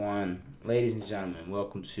everyone. Ladies and gentlemen,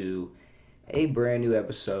 welcome to a brand new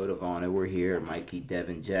episode of On It. We're here, Mikey,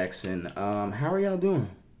 Devin, Jackson. How are y'all doing?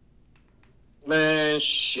 Man,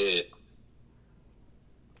 shit.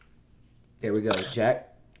 There we go, Jack.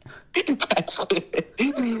 Feeling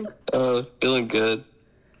good.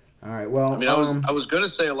 All right. Well, I was gonna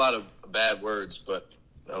say a lot of bad words, but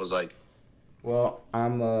I was like,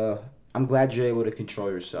 I'm glad you're able to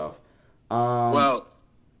control yourself.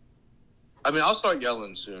 I'll start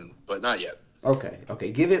yelling soon, but not yet. Okay.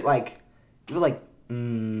 Give it like 2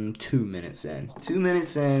 minutes in. 2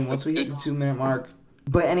 minutes in. Once we hit the 2 minute mark.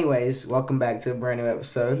 But anyways, welcome back to a brand new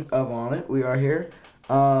episode of On It. We are here.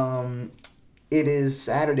 It is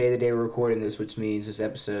Saturday, the day we're recording this, which means this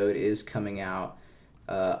episode is coming out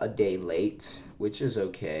a day late, which is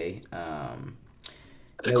okay.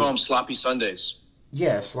 They call them sloppy Sundays.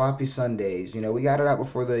 Yeah, sloppy Sundays. We got it out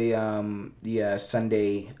before the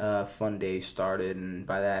Sunday fun day started, and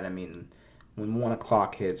by that I mean when 1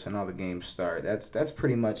 o'clock hits and all the games start. That's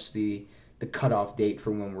pretty much the cutoff date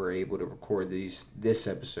for when we're able to record this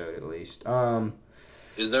episode at least.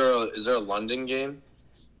 Is there a London game?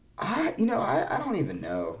 I don't even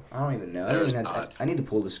know. I need to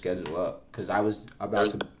pull the schedule up because I was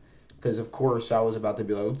about to. Because of course I was about to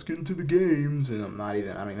be like, let's get into the games, and I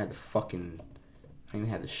don't even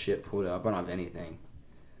have the shit pulled up. I don't have anything.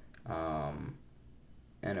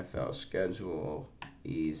 NFL schedule,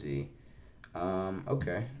 easy.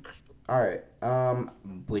 Okay. All right.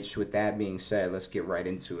 Which, with that being said, let's get right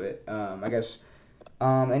into it. I guess.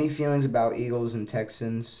 Any feelings about Eagles and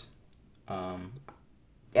Texans?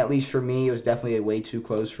 At least for me, it was definitely way too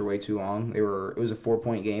close for way too long. It was a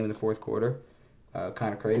 4-point game in the fourth quarter.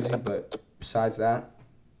 Kind of crazy, but besides that,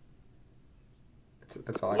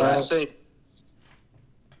 that's all I got.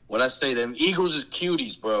 When I say them Eagles is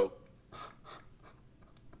cuties, bro.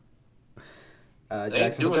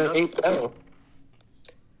 Jackson, they're 8-0.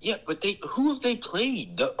 Yeah, but who have they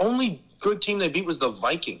played? The only good team they beat was the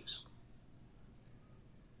Vikings,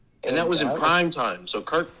 and that was in prime time. So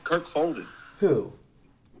Kirk folded. Who?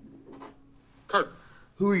 Kirk.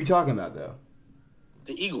 Who are you talking about, though?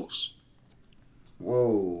 The Eagles.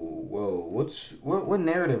 Whoa! What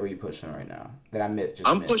narrative are you pushing right now that I missed?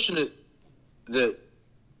 I'm pushing it that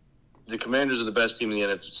the Commanders are the best team in the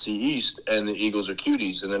NFC East, and the Eagles are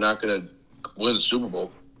cuties, and they're not going to win the Super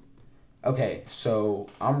Bowl. Okay, so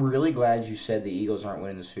I'm really glad you said the Eagles aren't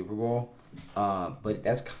winning the Super Bowl, but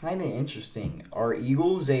that's kind of interesting. Are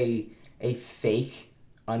Eagles a fake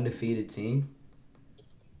undefeated team?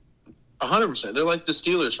 100%. They're like the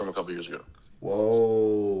Steelers from a couple years ago.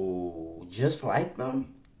 Whoa, just like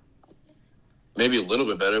them? Maybe a little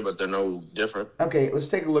bit better, but they're no different. Okay, let's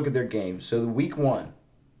take a look at their games. So the week 1,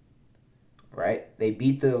 right? They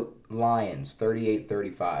beat the Lions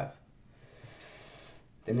 38-35.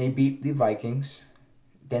 Then they beat the Vikings.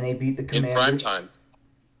 Then they beat the Commanders in prime time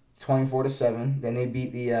 24-7. Then they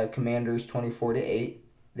beat the Commanders 24-8.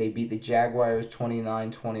 They beat the Jaguars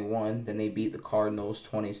 29-21. Then they beat the Cardinals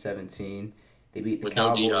 2017. They beat the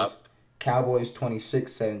Cowboys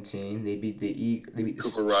 26-17. They beat the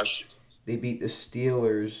Cooper Rush. They beat the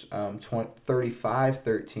Steelers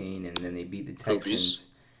 35-13, and then they beat the Texans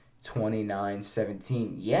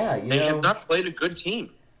 29-17. Yeah, they have not played a good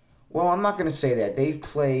team. Well, I'm not going to say that. They've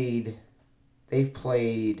played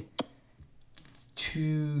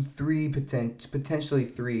 2, 3, potentially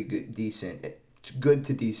 3 good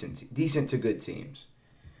to good teams.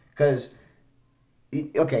 Because,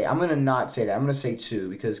 okay, I'm going to not say that. I'm going to say 2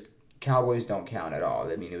 because Cowboys don't count at all.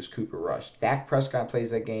 I mean, it was Cooper Rush. Dak Prescott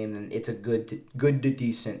plays that game, and it's a good to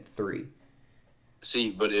decent 3. See,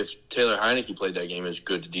 but if Taylor Heineke played that game, it's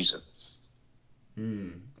good to decent.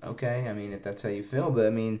 Okay, I mean, if that's how you feel. But,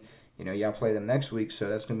 I mean, y'all play them next week, so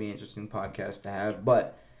that's going to be an interesting podcast to have.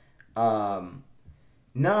 But, no,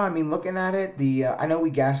 I mean, looking at it, I know we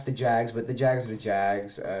gassed the Jags, but the Jags are the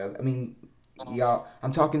Jags. Y'all,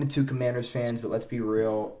 I'm talking to 2 Commanders fans, but let's be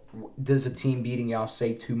real. Does a team beating y'all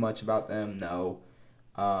say too much about them? No.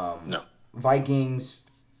 No. Vikings,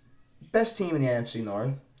 best team in the NFC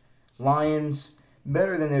North. Lions,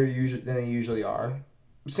 better than they usually are.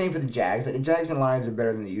 Same for the Jags. Like, the Jags and Lions are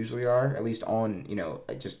better than they usually are, at least on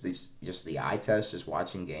just the eye test, just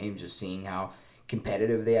watching games, just seeing how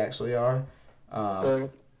competitive they actually are.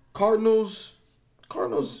 Cardinals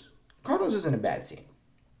isn't a bad team.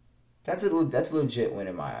 That's a legit win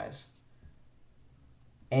in my eyes.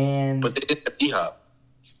 But they didn't have D-Hop.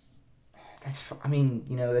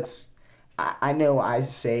 I know I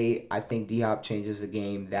say I think D-Hop changes the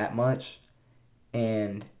game that much,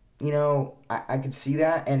 and I could see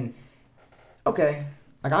that, and okay,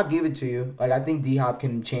 like, I'll give it to you. Like, I think D-Hop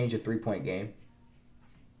can change a 3-point game.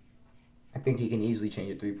 think he can easily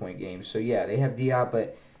change a 3-point game. So yeah, they have Diop,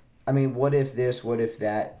 but I mean, what if this? What if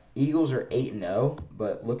that? Eagles are 8-0,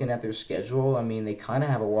 but looking at their schedule, I mean, they kind of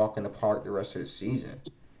have a walk in the park the rest of the season.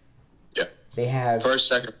 Yeah. They have First,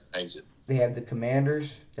 second, exit. They have the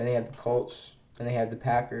Commanders, then they have the Colts, then they have the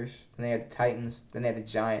Packers, then they have the Titans, then they have the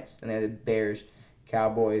Giants, then they have the Bears,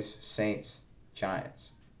 Cowboys, Saints, Giants.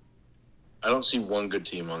 I don't see one good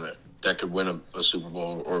team on there that could win a Super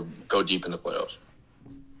Bowl or go deep in the playoffs.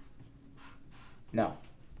 No.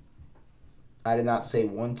 I did not say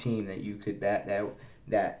one team that you could that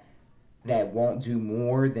won't do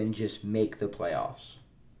more than just make the playoffs.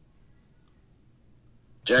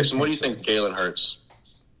 Jackson, what do you think Jalen Hurts?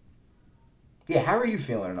 Yeah, how are you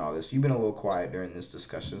feeling in all this? You've been a little quiet during this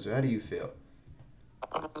discussion, so how do you feel?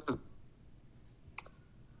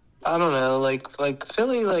 I don't know, like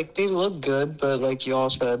Philly, like they look good, but like you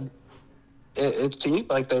all said, it seems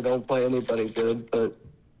like they don't play anybody good. But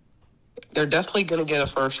they're definitely gonna get a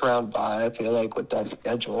first round bye. I feel like with that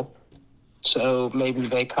schedule, so maybe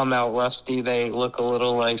they come out rusty. They look a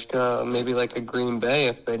little like maybe like a Green Bay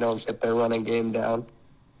if they don't get their running game down.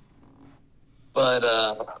 But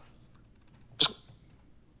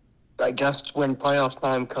I guess when playoff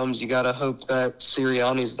time comes, you gotta hope that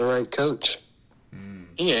Sirianni's the right coach.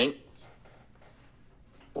 He ain't.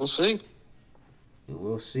 We'll see.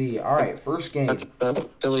 We'll see. All right, first game. That's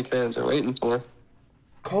what Philly fans are waiting for.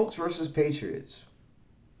 Colts versus Patriots.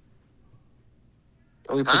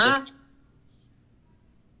 Are we Huh?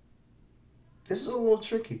 This is a little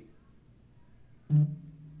tricky.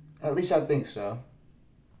 At least I think so.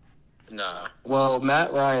 Nah. Well,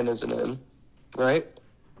 Matt Ryan isn't in, right?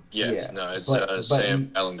 Yeah. No, it's but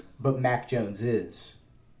Sam Ellinger. But Mac Jones is.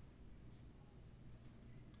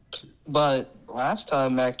 But last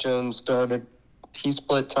time Mac Jones started, he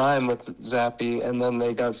split time with Zappy, and then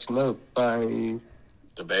they got smoked by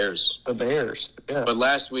The Bears. the Bears. Yeah. But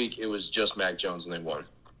last week, it was just Mac Jones, and they won.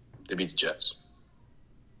 They beat the Jets.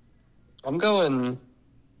 I'm going.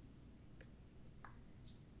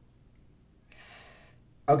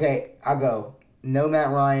 Okay, I'll go. No Matt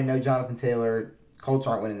Ryan, no Jonathan Taylor. Colts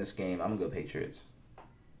aren't winning this game. I'm going to go Patriots.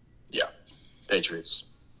 Yeah. Patriots.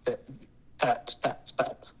 Pats.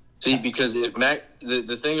 See, because if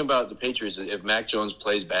the thing about the Patriots is if Mac Jones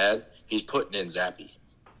plays bad, he's putting in Zappy.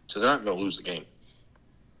 So they're not going to lose the game.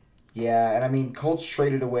 Yeah, and I mean, Colts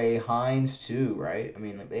traded away Hines too, right? I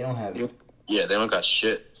mean, they don't have Yeah, they don't got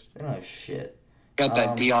shit. they don't have shit. Got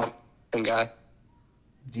that Deion guy.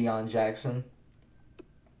 Deion Jackson.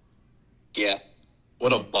 Yeah.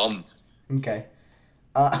 What a bum. Okay.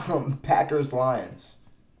 Packers Lions.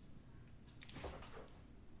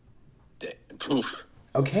 Poof.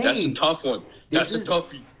 Okay. That's a tough one. That's a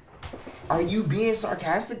toughie. Are you being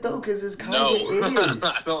sarcastic though? Because this kind of No. is.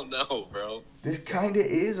 I don't know, bro. This kind of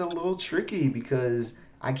is a little tricky because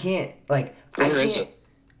I can't Where is it?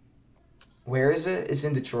 Where is it? It's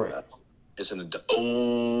in Detroit. It's in the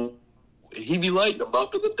oh. He be lighting them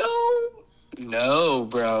up in the dome. No,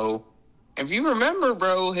 bro. If you remember,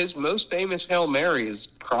 bro, his most famous Hail Mary is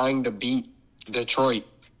trying to beat Detroit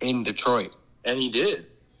in Detroit. And he did.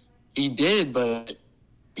 He did, but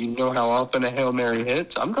you know how often a Hail Mary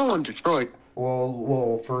hits? I'm going Detroit.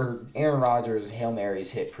 Well, for Aaron Rodgers, Hail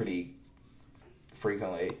Marys hit pretty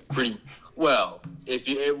frequently. Pretty well, if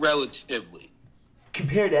you relatively.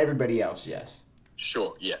 Compared to everybody else, yes.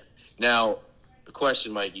 Sure, yeah. Now, the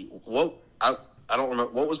question, Mikey, I don't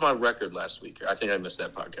remember what was my record last week? I think I missed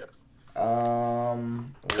that podcast.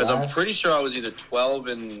 Because I'm pretty sure I was either 12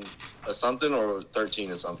 and a something or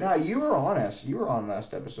 13 and something. No, you were on us. You were on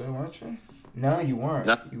last episode, weren't you? No, you weren't.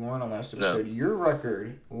 No. You weren't on last episode. No. Your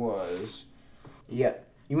record was, you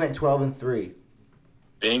went 12-3.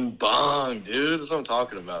 Bing bong, dude. That's what I'm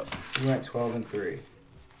talking about. You went 12-3.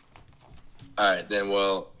 All right, then.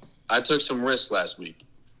 Well, I took some risks last week.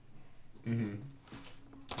 Mm-hmm.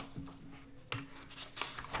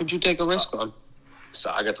 Who'd you take a risk on?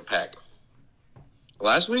 So I got the pack.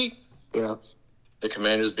 Last week, Yeah. the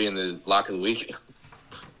Commanders being the lock of the week.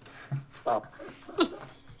 Oh.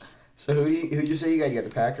 So who'd you say you got? You got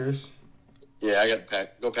the Packers? Yeah, I got the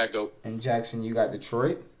pack. Go pack, go. And Jackson, you got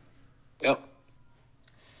Detroit? Yep.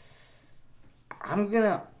 I'm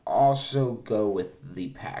gonna also go with the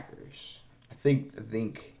Packers. I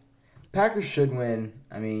think Packers should win.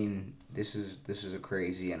 I mean, this is a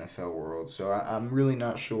crazy NFL world, so I'm really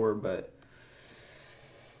not sure, but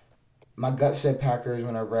my gut said Packers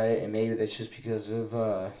when I read it, and maybe that's just because of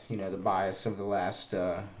the bias of the last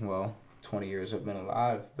 20 years I've been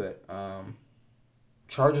alive. But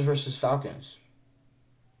Chargers versus Falcons.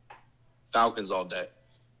 Falcons all day.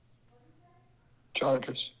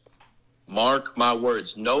 Chargers. Mark my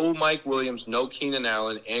words. No Mike Williams, no Keenan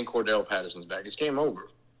Allen, and Cordell Patterson's back. It's game over.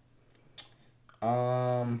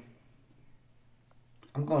 I'm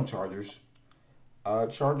going Chargers.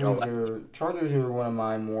 Chargers are one of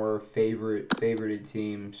my more favorited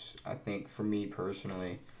teams. I think for me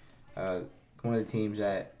personally, one of the teams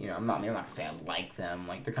that I'm not gonna say I like them.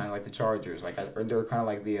 Like they're kind of like the Chargers. Or they're kind of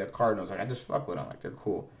like the Cardinals. Like I just fuck with them. Like they're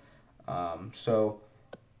cool. So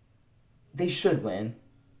they should win.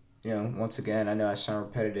 Once again, I know I sound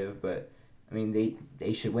repetitive, but I mean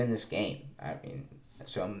they should win this game. I mean.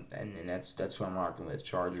 So and that's what I'm rocking with.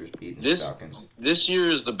 Chargers beating the Falcons. This year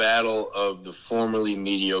is the battle of the formerly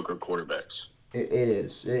mediocre quarterbacks. It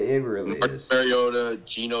is. It really is. Mariota,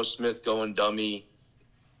 Geno Smith going dummy.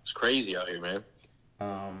 It's crazy out here, man.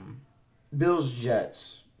 Bills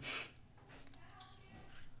Jets.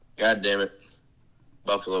 God damn it,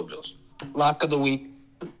 Buffalo Bills. Lock of the week.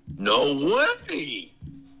 No way.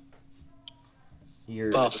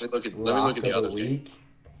 Let me look at the other week.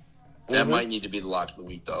 That might need to be the lock of the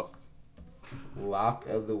week, though. Lock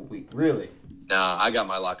of the week. Really? Nah, I got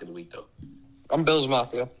my lock of the week, though. I'm Bills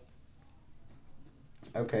Mafia.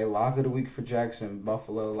 Okay, lock of the week for Jackson.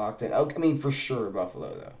 Buffalo locked in. Okay, I mean, for sure,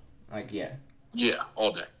 Buffalo, though. Yeah. Yeah,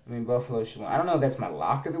 all day. I mean, Buffalo should win. I don't know if that's my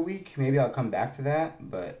lock of the week. Maybe I'll come back to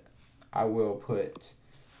that, but I will put...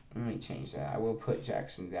 Let me change that. I will put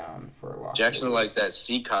Jackson down for a lock. Jackson likes that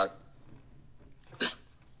Seacock.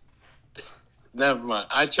 Never mind.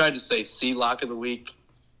 I tried to say C lock of the week,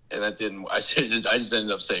 and that didn't. I just ended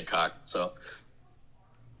up saying cock. So.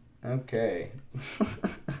 Okay.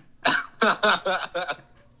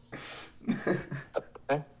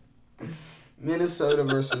 Minnesota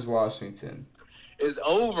versus Washington. It's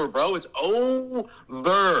over, bro. It's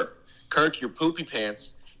over. Kirk, your poopy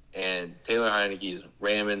pants, and Taylor Heineke is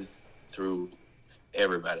ramming through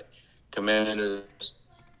everybody. Commanders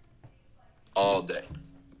all day.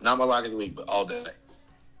 Not my lock of the week, but all day.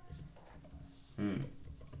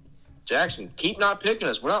 Jackson, keep not picking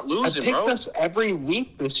us. We're not losing, bro. I picked us every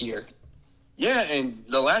week this year. Yeah, and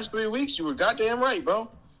the last 3 weeks, you were goddamn right, bro.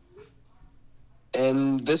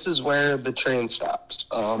 And this is where the train stops.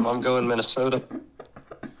 I'm going Minnesota.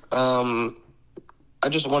 I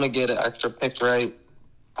just want to get an extra pick right.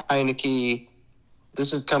 Heineke.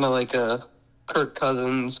 This is kind of like a Kirk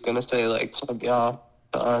Cousins going to say, like, fuck y'all.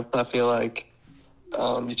 I feel like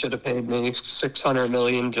you should have paid me $600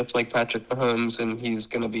 million just like Patrick Mahomes, and he's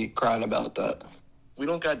going to be crying about that. We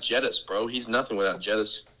don't got Jettis, bro. He's nothing without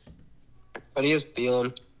Jettis. But he is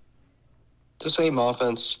Thielen. The same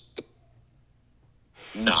offense.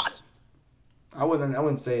 Not. I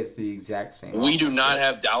wouldn't say it's the exact same. We do not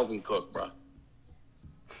have Dalvin Cook, bro.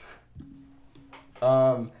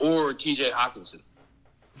 Or TJ Hawkinson.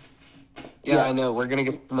 Yeah, I know. We're going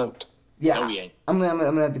to get smoked. Yeah, no, we ain't. I'm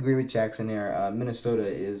gonna have to agree with Jackson there. Minnesota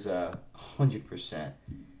is 100%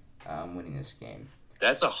 winning this game.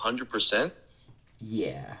 That's 100%.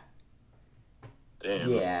 Yeah. Damn.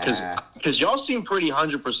 Yeah. Because y'all seem pretty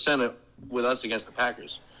 100% with us against the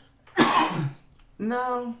Packers.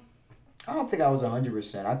 No, I don't think I was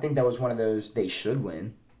 100%. I think that was one of those they should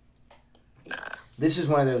win. Nah. This is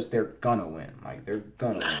one of those they're gonna win. Like they're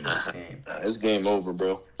gonna win this game. Nah, this game over,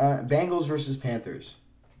 bro. Bengals versus Panthers.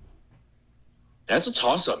 That's a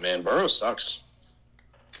toss-up, man. Burrow sucks.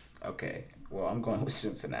 Okay. Well, I'm going with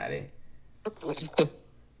Cincinnati.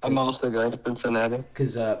 I'm also going to Cincinnati.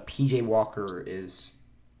 Because P.J. Walker is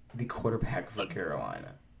the quarterback for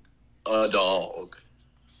Carolina. A dog.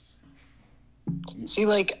 See,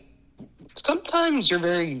 like, sometimes you're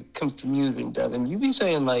very confusing, Devin. You be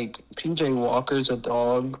saying, like, P.J. Walker's a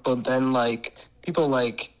dog, but then, like, people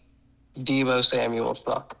like Deebo Samuel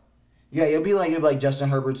suck. Yeah, you'll be like Justin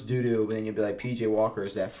Herbert's doo-doo, but then you'll be like, P.J. Walker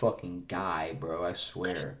is that fucking guy, bro. I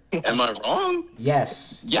swear. Am I wrong?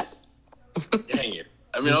 Yes. Yeah. Dang it.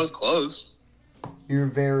 I mean, I was close. You're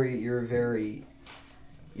very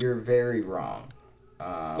wrong.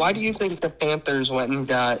 Why do you think the Panthers went and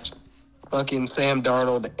got fucking Sam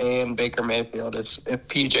Darnold and Baker Mayfield if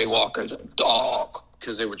P.J. Walker's a dog?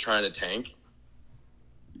 Because they were trying to tank.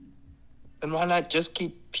 Then why not just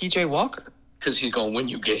keep P.J. Walker? Because he's going to win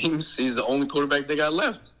you games. He's the only quarterback they got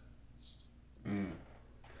left.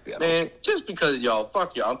 Yeah. Man, just because y'all,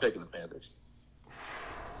 fuck y'all, I'm picking the Panthers.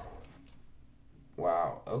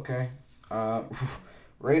 Wow, okay.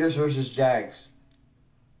 Raiders versus Jags.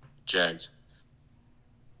 Jags.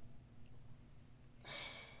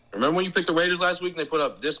 Remember when you picked the Raiders last week and they put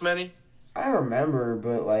up this many? I remember,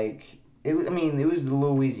 but like it was the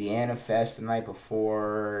Louisiana Fest the night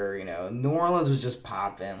before. New Orleans was just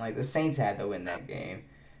popping. Like the Saints had to win that game.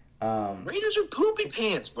 Raiders are poopy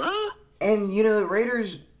pants, bruh. And the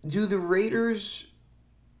Raiders Do the Raiders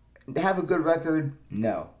have a good record?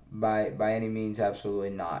 No. By any means, absolutely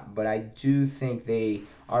not. But I do think they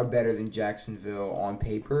are better than Jacksonville on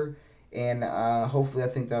paper, and hopefully, I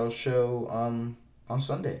think that'll show on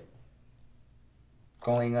Sunday.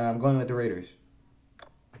 Going with the Raiders.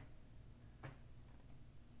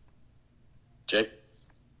 Jake?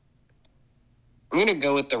 I'm gonna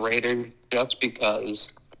go with the Raiders just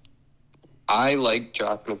because I like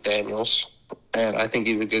Josh McDaniels, and I think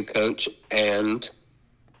he's a good coach, and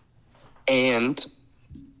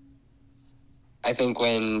I think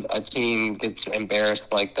when a team gets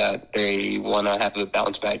embarrassed like that, they want to have a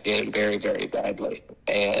bounce back game very, very badly.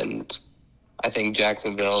 And I think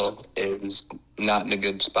Jacksonville is not in a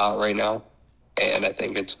good spot right now. And I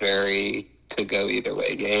think it's very could go either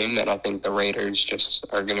way game. And I think the Raiders just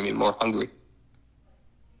are going to be more hungry.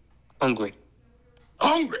 Hungry.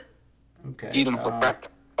 Okay. Eat them for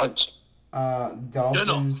breakfast.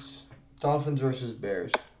 Dolphins. Dolphins versus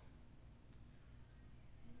Bears.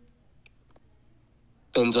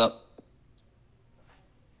 Fins up.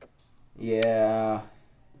 Yeah,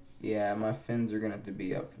 my Fins are gonna have to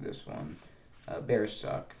be up for this one. Bears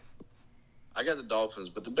suck. I got the Dolphins,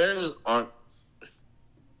 but the Bears aren't.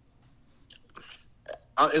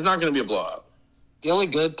 It's not going to be a blowout. The only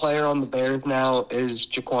good player on the Bears now is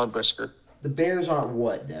Jaquan Brisker. The Bears aren't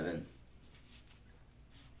what, Devin?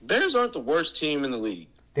 Bears aren't the worst team in the league.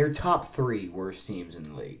 They're top 3 worst teams in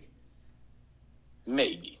the league.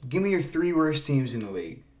 Maybe. Give me your 3 worst teams in the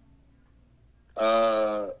league.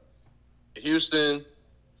 Houston.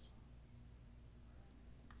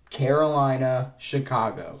 Carolina,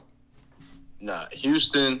 Chicago. Nah,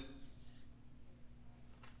 Houston.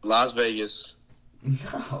 Las Vegas.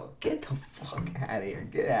 No, get the fuck out of here.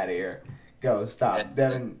 Get out of here. Go, stop.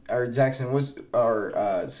 Devin, or Jackson,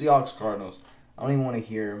 Seahawks, Cardinals. I don't even want to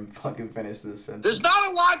hear him fucking finish this sentence. There's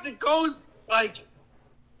not a lot that goes, like...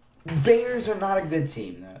 Bears are not a good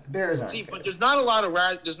team, though. Bears aren't good. But there's not a lot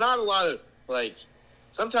of, like...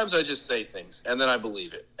 Sometimes I just say things, and then I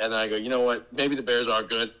believe it. And then I go, you know what? Maybe the Bears are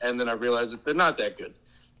good. And then I realize that they're not that good.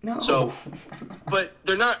 No. So, but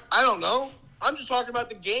they're not... I don't know. I'm just talking about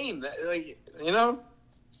the game. You know?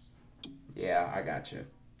 Yeah, I got you.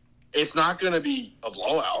 It's not going to be a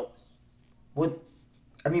blowout. What's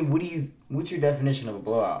your definition of a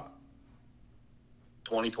blowout?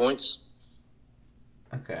 20 points.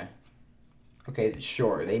 Okay,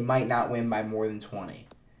 sure. They might not win by more than 20.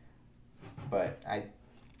 But I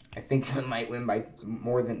think they might win by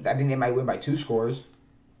more than... I think they might win by 2 scores.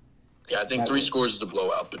 Yeah, I think 3 scores is a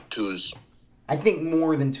blowout, but 2 is... I think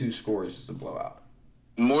more than 2 scores is a blowout.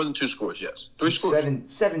 More than 2 scores, yes. 3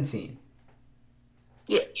 scores. 17.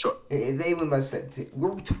 Yeah, sure. They win by 17.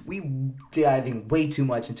 We diving way too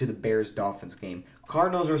much into the Bears-Dolphins game.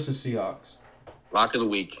 Cardinals versus Seahawks. Lock of the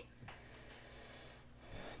week.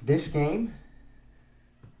 This game?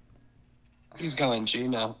 He's going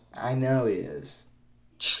Gino. I know he is.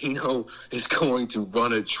 Gino is going to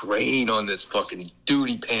run a train on this fucking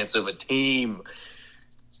duty pants of a team.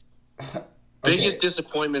 Okay. Biggest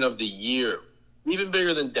disappointment of the year. Even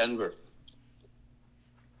bigger than Denver.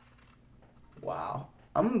 Wow.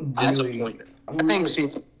 I think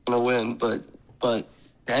Seattle's going to win, but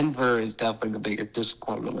Denver is definitely the biggest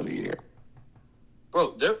disappointment of the year.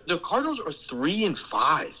 Bro, the Cardinals are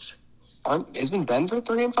 3-5. Isn't Denver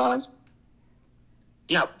 3-5?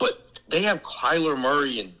 Yeah, but they have Kyler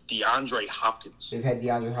Murray and DeAndre Hopkins. They've had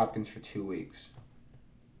DeAndre Hopkins for 2 weeks.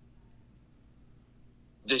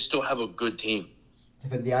 They still have a good team.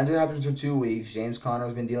 They've had DeAndre Hopkins for 2 weeks. James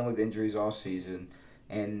Conner's been dealing with injuries all season.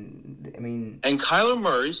 And, And Kyler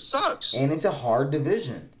Murray sucks. And it's a hard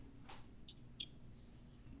division.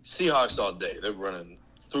 Seahawks all day. They're running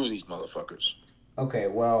through these motherfuckers. Okay,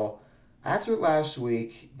 well, after last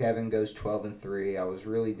week, Devin goes 12-3. I was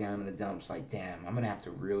really down in the dumps. Like, damn, I'm gonna have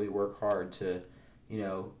to really work hard to,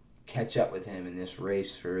 catch up with him in this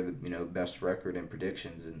race for the best record and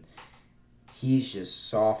predictions. And he's just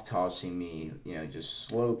soft tossing me, just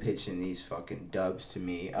slow pitching these fucking dubs to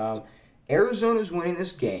me. Arizona's winning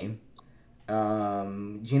this game.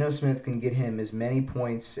 Geno Smith can get him as many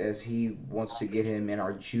points as he wants to get him in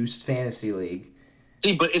our juiced fantasy league.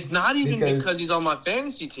 See, but it's not even because he's on my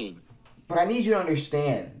fantasy team. But I need you to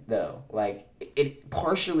understand, though, it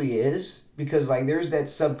partially is because, there's that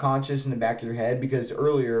subconscious in the back of your head because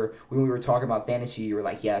earlier when we were talking about fantasy, you were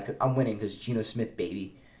like, yeah, I'm winning because Geno Smith,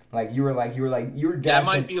 baby. You were gassing. That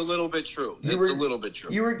might be a little bit true. It's a little bit true.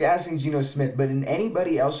 You were gassing Geno Smith, but in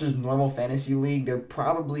anybody else's normal fantasy league, there's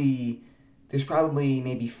probably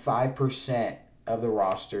maybe 5% of the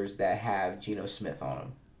rosters that have Geno Smith on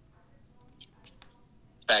them.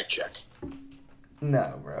 Fact check.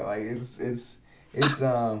 No, bro. Like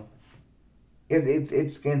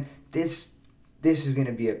it's gonna this is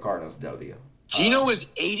gonna be a Cardinals W. Geno is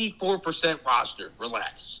 84% roster.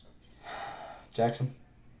 Relax. Jackson.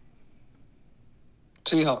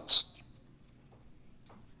 Seahawks.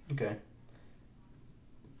 Okay.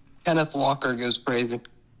 Kenneth Walker goes crazy.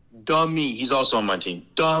 Dummy. He's also on my team.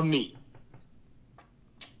 Dummy.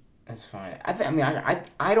 That's fine.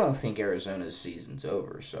 I don't think Arizona's season's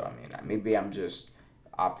over. So I mean, maybe I'm just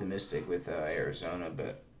optimistic with Arizona,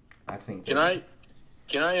 but I think. Can I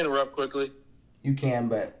interrupt quickly? You can,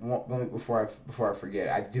 but before I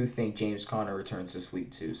forget, I do think James Conner returns this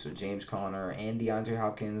week too. So James Conner and DeAndre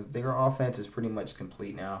Hopkins, their offense is pretty much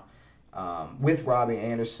complete now, with Robbie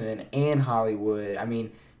Anderson and Hollywood. I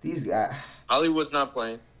mean, these guys. Hollywood's not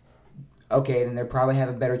playing. Okay, then they probably have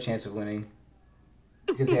a better chance of winning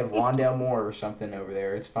because they have Rondale Moore or something over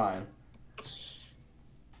there. It's fine.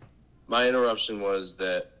 My interruption was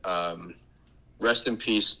that rest in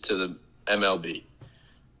peace to the MLB.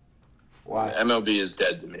 Why? MLB is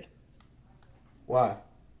dead to me. Why?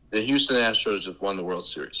 The Houston Astros just won the World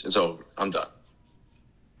Series. It's over. I'm done.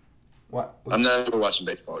 What? I'm never watching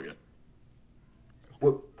baseball again.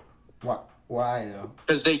 What? Why though?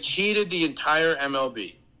 Because they cheated the entire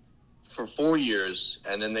MLB for 4 years,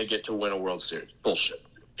 and then they get to win a World Series. Bullshit.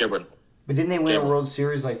 Get rid of them. But didn't they win a World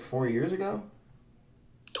Series like 4 years ago?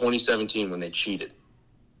 2017 when they cheated.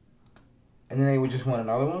 And then they would just won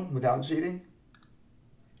another one without cheating?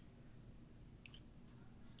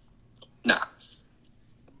 Nah.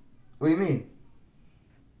 What do you mean?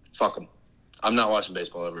 Fuck them. I'm not watching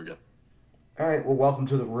baseball ever again. All right. Well, welcome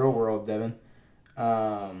to the real world, Devin.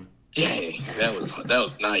 Dang, that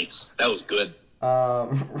was nice. That was good.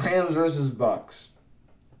 Rams versus Bucks.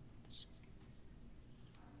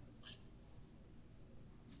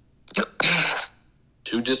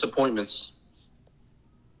 Two disappointments.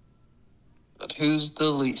 But who's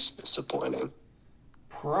the least disappointing?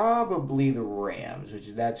 Probably the Rams,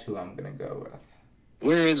 that's who I'm gonna go with.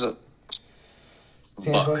 Where is it?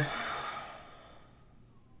 Tampa. Buck.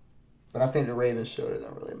 But I think the Ravens show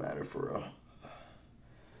doesn't really matter for real.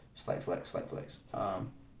 Slight flex.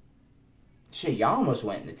 Shit, y'all almost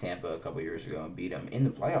went into Tampa a couple years ago and beat them in the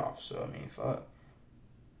playoffs. So I mean, fuck.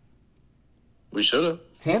 We should have.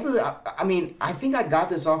 Tampa. I mean, I think I got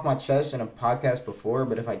this off my chest in a podcast before,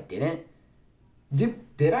 but if I didn't,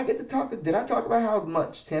 did I get to talk? Did I talk about how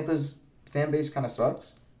much Tampa's fan base kind of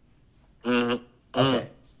sucks? Mm-hmm. Okay.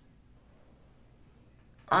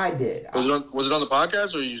 I did. Was it on the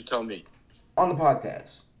podcast, or you just tell me? On the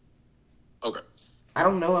podcast. Okay. I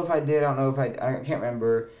don't know if I did. I can't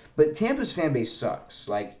remember. But Tampa's fan base sucks.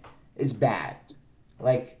 Like, it's bad.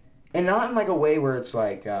 Like, and not in like a way where it's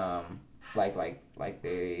like they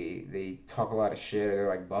talk a lot of shit, or they're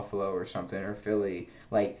like Buffalo or something, or Philly.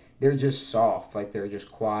 Like, they're just soft. Like, they're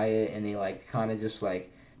just quiet, and they like kind of just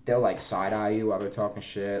like they'll like side eye you while they're talking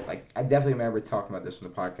shit. Like, I definitely remember talking about this in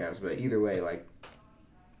the podcast. But either way, like,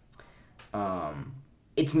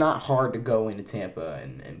 it's not hard to go into Tampa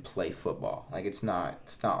and play football. Like, it's not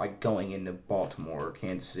like going into Baltimore or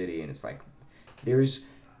Kansas City, and it's like there's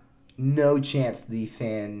no chance the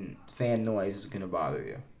fan noise is gonna bother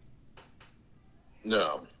you.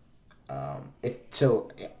 No. I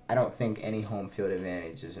don't think any home field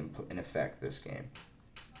advantage is in effect this game.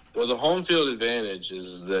 Well, the home field advantage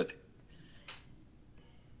is that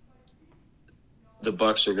the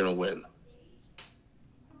Bucks are gonna win.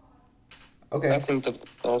 Okay. I think the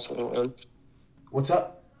Bucks also win. What's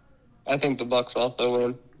up? I think the Bucks also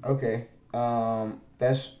win. Okay.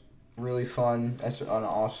 That's really fun. That's an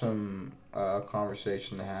awesome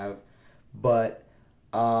conversation to have. But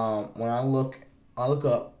when I look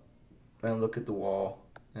up and I look at the wall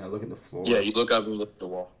and I look at the floor. Yeah, you look up and look at the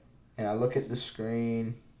wall. And I look at the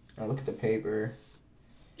screen. And I look at the paper.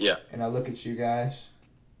 Yeah. And I look at you guys.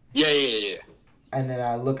 Yeah. And then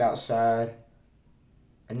I look outside.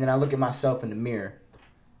 And then I look at myself in the mirror.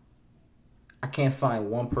 I can't find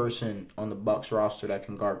one person on the Bucks roster that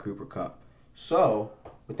can guard Cooper Kupp. So,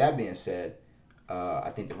 with that being said, I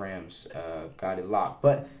think the Rams got it locked.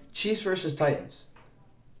 But Chiefs versus Titans.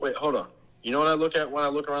 Wait, hold on. You know what I look at when I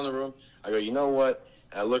look around the room? I go, you know what?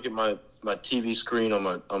 And I look at my TV screen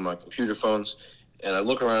on my computer phones, and I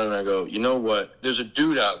look around and I go, you know what? There's a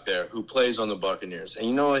dude out there who plays on the Buccaneers, and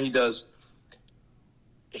you know what he does?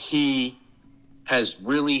 He has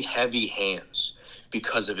really heavy hands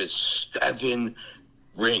because of his 7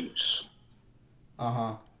 rings.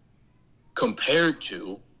 Uh-huh. Compared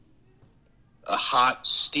to a hot,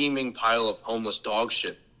 steaming pile of homeless dog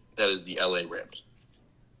shit that is the LA Rams.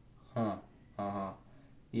 Huh. Uh-huh.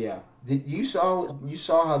 Yeah. Did you saw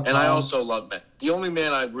how Tom? And I also love Matt. The only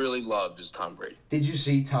man I really love is Tom Brady. Did you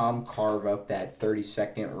see Tom carve up that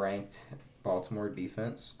 32nd ranked Baltimore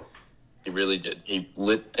defense? He really did. He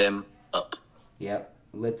lit them up. Yep,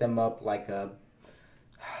 lit them up like a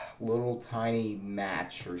little tiny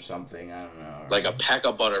match or something. I don't know. Like a pack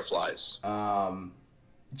of butterflies.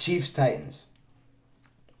 Chiefs Titans.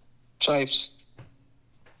 Chiefs.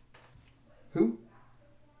 Who?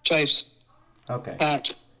 Chiefs. Okay.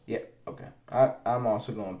 Pat. Yeah. Okay. I'm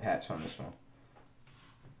also going Pats on this one.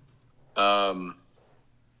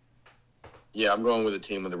 Yeah, I'm going with a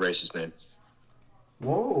team with a racist name.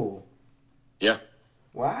 Whoa. Yeah.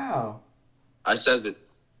 Wow. I says it.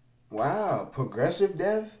 Wow. Progressive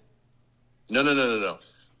Dev? No.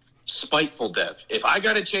 Spiteful Dev. If I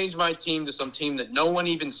got to change my team to some team that no one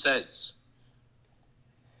even says,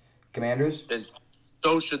 Commanders? then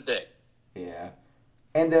so should they. Yeah.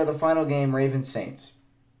 And the final game, Ravens Saints.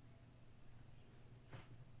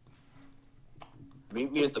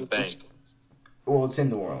 Meet me at the bank. Well, it's in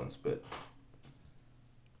New Orleans, but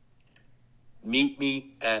Meet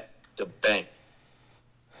me at the bank.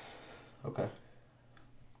 okay.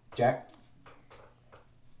 Jack?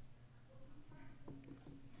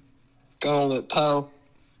 Going with Poe.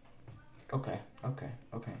 Okay.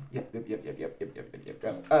 Yep. You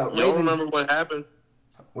don't remember what happened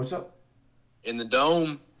What's up? in the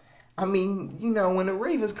dome? I mean, when the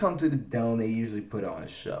Ravens come to the Dome, they usually put on a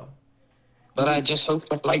show. But I just hope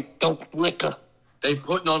the light don't flicker. They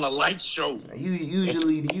putting on a light show.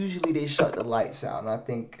 Usually they shut the lights out, and I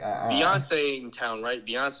think Beyonce ain't in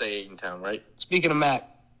town, right? Speaking of Mac,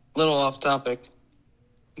 little off topic.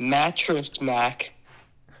 Mattress Mac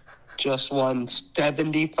just won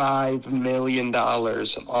 $75 million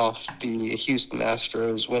off the Houston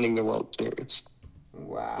Astros winning the World Series.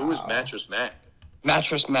 Wow. Who is Mattress Mac?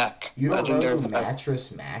 Mattress Mac. You don't know legendary who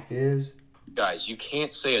Mattress Mac is? Guys, you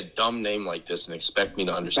can't say a dumb name like this and expect me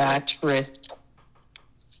to understand. Mattress.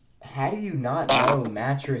 How do you not know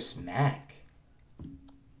Mattress Mac?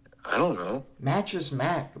 I don't know. Mattress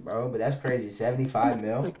Mac, bro, but that's crazy. 75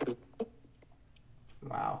 mil?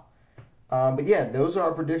 Wow. But yeah, those are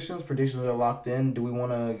our predictions. Predictions are locked in. Do we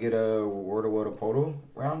want to get a Wordle Podle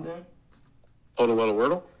round in?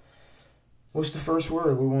 Wordle? What's the first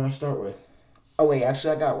word we want to start with? Oh, wait,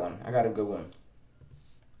 actually, I got one. I got a good one.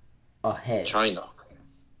 Ahead. China.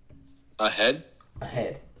 Ahead?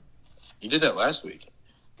 Ahead. You did that last week.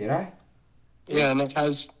 Did I? Yeah, and it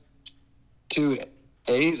has 2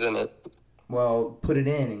 A's in it. Well, put it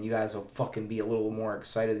in, and you guys will fucking be a little more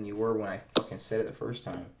excited than you were when I fucking said it the first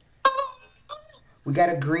time. We got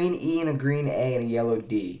a green E and a green A and a yellow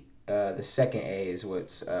D. The second A is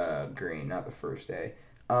what's green, not the first A.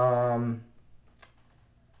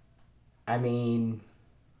 I mean,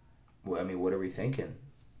 what are we thinking?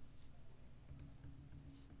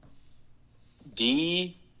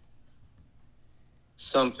 D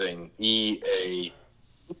something E A.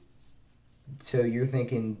 So you're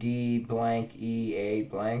thinking D blank E A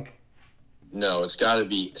blank? No, it's got to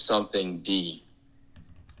be something D.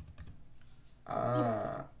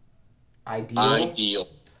 Ideal.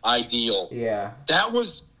 Ideal. Yeah. That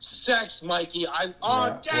was sex, Mikey.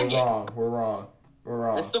 Dang it. We're wrong.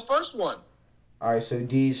 It's the first one. All right, so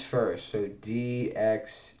D's first. So D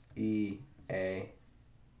X E A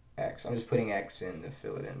X. I'm just putting X in to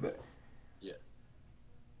fill it in, but yeah.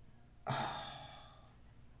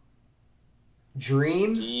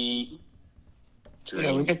 Dream. Dream.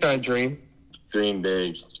 Yeah, we could try Dream. Dream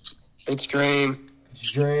big. It's Dream. It's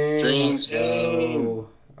Dream. Let's Dream. go.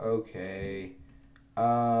 Okay.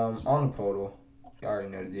 On the Podle. You already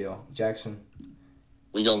know the deal. Jackson.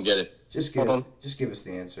 We gonna get it. Just give us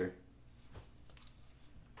the answer.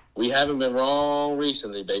 We haven't been wrong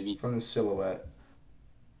recently, baby. From the silhouette.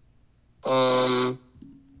 Ooh.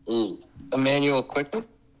 Emmanuel Quickly?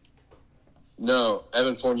 No,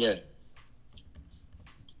 Evan Fournier.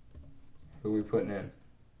 Who are we putting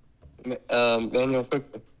in? Emmanuel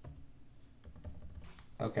Quickly.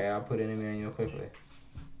 Okay, I'll put in Emmanuel quickly.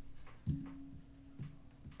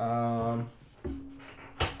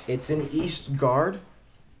 It's an East guard.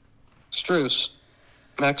 Struess.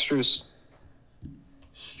 Max Struess.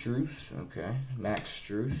 Struess, okay. Max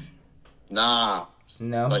Struess. Nah.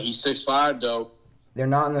 No. But he's 6'5", though. They're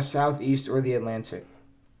not in the Southeast or the Atlantic.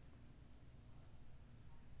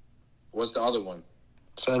 What's the other one?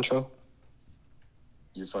 Central.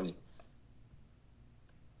 You're funny.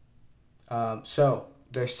 So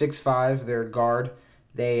they're 6'5", they're guard.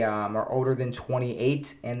 They are older than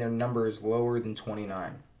 28, and their number is lower than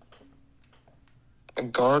 29. A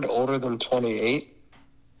guard older than 28?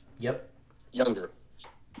 Yep. Younger.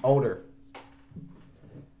 Older.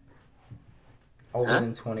 Older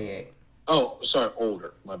than 28. Oh, sorry,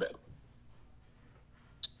 older. My bad.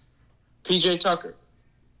 PJ Tucker.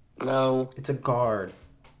 No. It's a guard.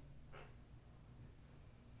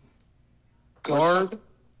 Guard.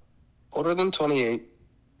 Older than 28.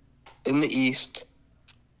 In the East.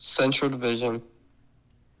 Central Division.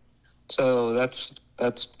 So that's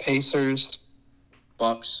Pacers,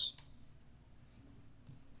 Bucks.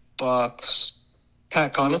 Bucks.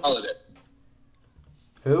 Pat Connaughton. Holiday.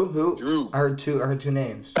 Who? Drew. I heard two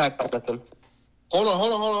names. Pat Connaughton. Hold on.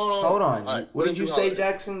 Hold on. Right, what did you say, Holiday?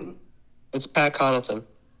 Jackson? It's Pat Connaughton.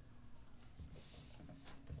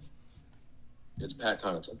 It's Pat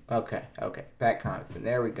Connaughton. Okay. Pat Connaughton.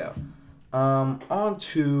 There we go. On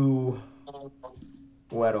to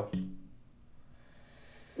Weddle.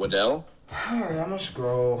 Waddell. Alright, I'm gonna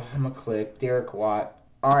scroll. I'm gonna click. Derek Watt.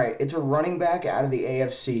 Alright, it's a running back out of the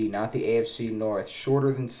AFC, not the AFC North.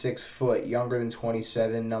 Shorter than 6 foot, younger than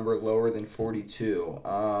 27, number lower than 42.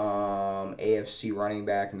 AFC running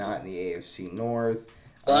back, not in the AFC North.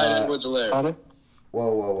 Clyde Edwards-Helaire. Connor.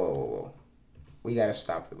 Whoa. We gotta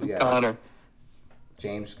stop. Connor.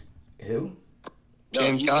 James. Who? No,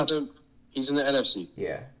 James Conner. he's in the NFC.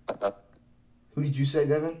 Yeah. Who did you say,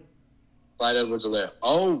 Devin? Clyde Edwards-Helaire.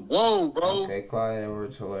 Oh, whoa, bro. Okay, Clyde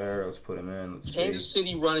Edwards-Helaire. Let's put him in. Let's Kansas see.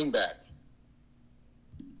 City running back.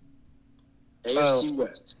 AFC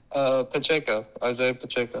West. Pacheco. Isaiah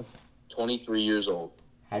Pacheco. 23 years old.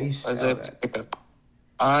 How do you spell Isaiah that? Pacheco.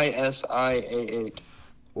 ISIAH.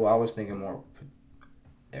 Well, I was thinking more.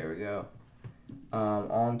 There we go.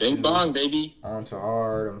 On Bing to bong, baby. on to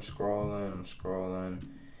hard. I'm scrolling.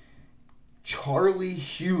 Charlie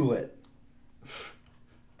Hewlett.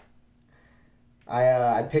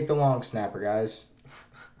 I picked a long snapper, guys.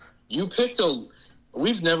 You picked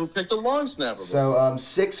We've never picked a long snapper. So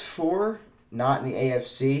 6'4", not in the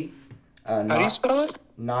AFC. How do you spell it?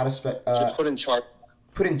 Not a Just put in chart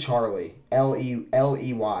Put in Charlie. Ley.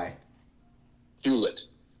 Hewlett.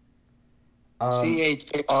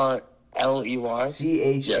 CHARLEY.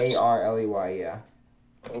 CHARLEY. Yeah.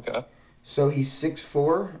 Okay. So he's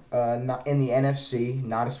 6'4", not in the NFC,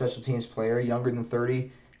 not a special teams player, younger than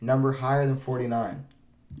 30, number higher than 49.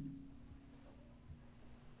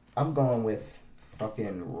 I'm going with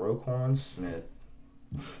fucking Roquan Smith.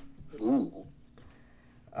 Ooh.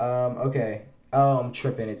 Okay. Oh, I'm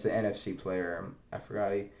tripping. It's an NFC player. I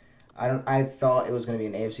forgot I thought it was gonna be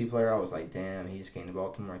an AFC player. I was like, damn, he just came to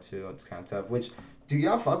Baltimore too. It's kind of tough. Which, do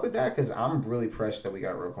y'all fuck with that? Because I'm really pressed that we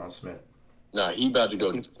got Roquan Smith. Nah, he about to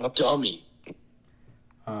go dummy.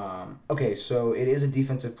 Okay, so it is a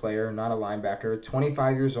defensive player, not a linebacker.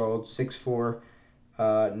 25 years old, 6'4",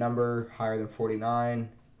 number higher than 49,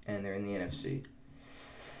 and they're in the NFC.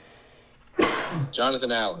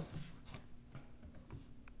 Jonathan Allen.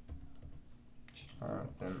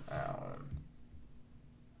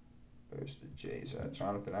 Where's the J's at?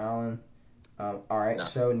 Jonathan Allen. All right, No.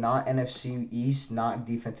 so not NFC East, not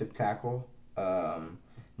defensive tackle.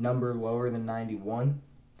 Number lower than 91.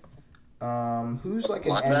 Who's like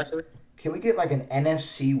an linebacker? Can we get like an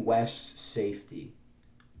NFC West safety?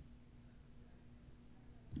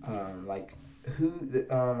 Like who?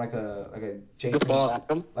 Like a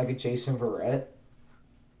Jason, like a Jason Verrett.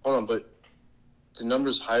 Hold on, but the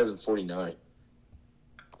number's higher than 49.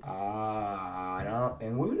 I don't.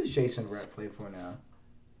 And who does Jason Verrett play for now?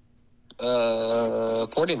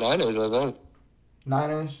 49ers, I think.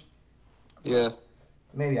 Niners. Yeah.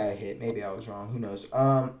 Maybe I hit. Maybe I was wrong. Who knows?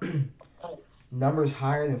 Numbers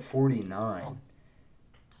higher than 49.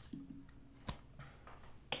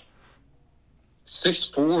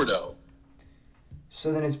 6'4", though.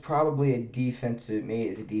 So then it's probably a defensive. Maybe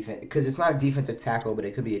it's a defense because it's not a defensive tackle, but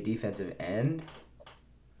it could be a defensive end.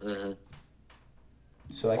 Mm-hmm.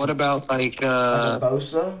 So like What about like a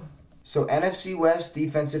Bosa? So NFC West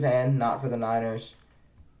defensive end, not for the Niners.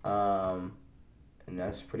 And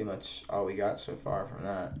that's pretty much all we got so far from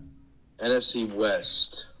that. NFC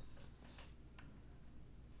West.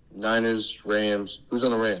 Niners, Rams. Who's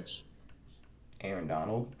on the Rams? Aaron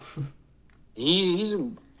Donald. He's a...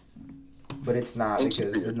 But it's not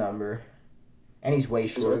because of the number. And he's way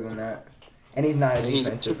shorter than that. And he's not a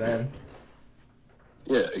defensive end.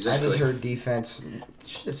 Yeah, exactly. I just heard defense.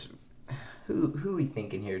 Just who we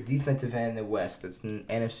thinking here? Defensive end in the West. That's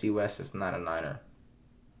NFC West. That's not a Niner.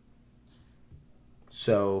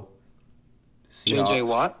 So, JJ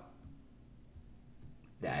Watt.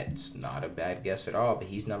 That's not a bad guess at all. But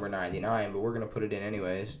he's number 99. But we're gonna put it in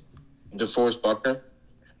anyways. DeForest Buckner.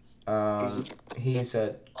 He's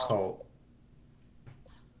a Colt.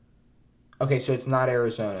 Okay, so it's not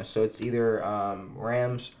Arizona. So it's either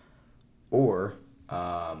Rams or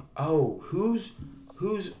who's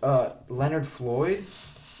Who's Leonard Floyd?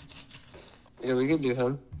 Yeah, we could do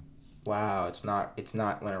him. Wow, it's not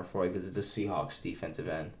Leonard Floyd because it's a Seahawks defensive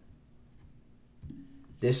end.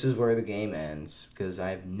 This is where the game ends because I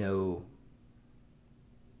have no.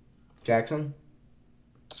 Jackson?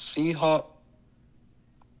 Seahawks.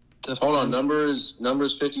 Hold on, numbers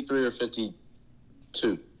 53 or 52?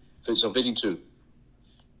 So 52.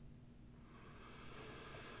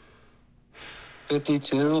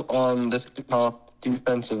 52 on this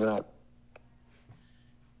defensive end.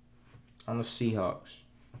 On the Seahawks.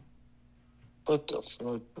 What the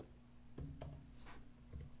fuck?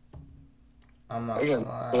 I'm not gonna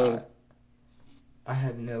lie. I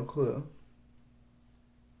have no clue.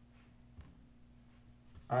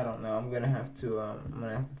 I don't know. I'm gonna have to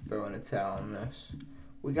throw in a towel on this.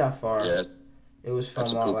 We got far. Yeah. It was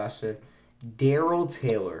fun while it lasted. Daryl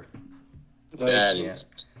Taylor. That Yeah. is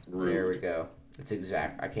rude. There we go. It's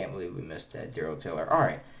exact. I can't believe we missed that. Daryl Taylor. All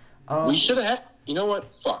right. We should have had. You know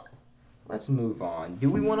what? Fuck. Let's move on. Do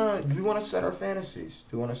we wanna set our fantasies?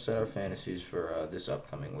 Do we wanna set our fantasies for this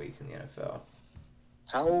upcoming week in the NFL?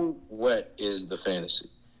 How wet is the fantasy?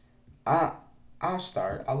 I'll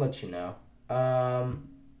start. I'll let you know.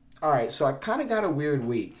 All right. So I kind of got a weird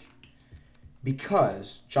week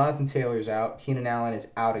because Jonathan Taylor's out. Keenan Allen is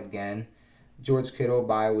out again. George Kittle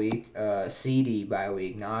bye week. CD bye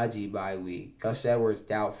week. Najee bye week. Gus Edwards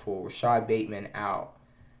doubtful. Rashad Bateman out.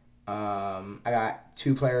 I got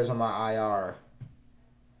 2 players on my IR.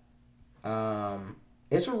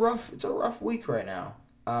 It's a rough week right now.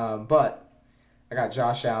 But I got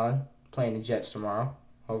Josh Allen playing the Jets tomorrow.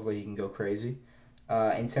 Hopefully he can go crazy.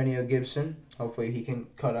 Antonio Gibson. Hopefully he can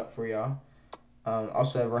cut up for y'all.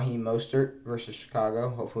 Also have Raheem Mostert versus Chicago.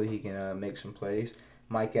 Hopefully he can make some plays.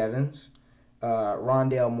 Mike Evans.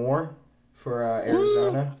 Rondale Moore for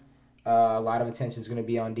Arizona. A lot of attention is going to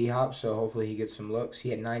be on D-Hop, so hopefully he gets some looks. He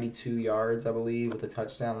had 92 yards, I believe, with a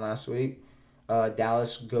touchdown last week.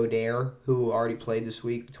 Dallas Goedert, who already played this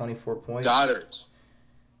week, 24 points. Goddard.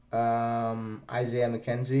 Isaiah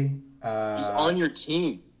McKenzie. He's on your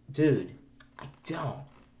team. Dude, I don't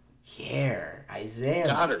care. Isaiah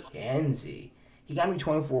McKenzie. He got me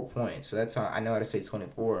 24 points, so that's how I know how to say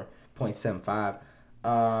 24.75.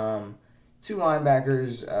 2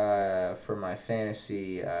 linebackers for my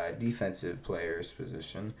fantasy defensive players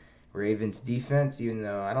position. Ravens defense, even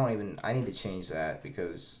though I need to change that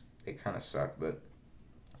because they kind of suck. But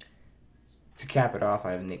to cap it off,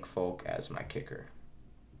 I have Nick Folk as my kicker.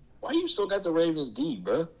 Why you still got the Ravens D,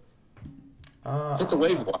 bro? Hit the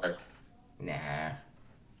waiver wire. Nah.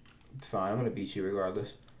 It's fine. I'm going to beat you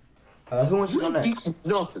regardless. Who wants to go next?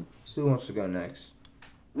 Nothing. Who wants to go next?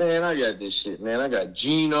 Man, I got this shit, man. I got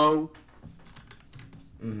Geno.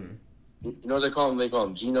 Mm-hmm. You know what they call him? They call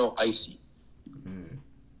him Geno Icy. Mm-hmm.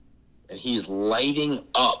 And he's lighting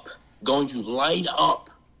up. Going to light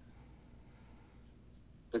up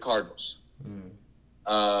the Cardinals.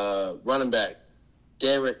 Mm-hmm. Running back,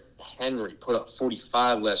 Derrick Henry put up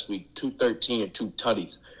 45 last week, 213 and 2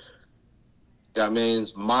 tutties. Got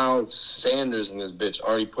Miles Sanders in this bitch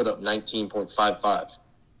already put up 19.55.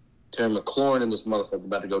 Terry McLaurin in this motherfucker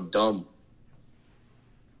about to go dumb.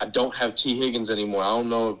 I don't have T. Higgins anymore. I don't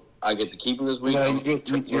know if I get to keep him this week. No, you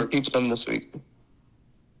keep him this week.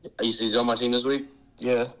 He's on my team this week?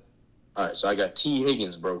 Yeah. All right, so I got T.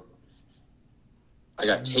 Higgins, bro. I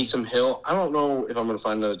got Taysom Hill. I don't know if I'm going to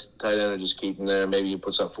find another tight end or just keep him there. Maybe he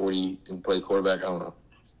puts up 40 and play quarterback. I don't know.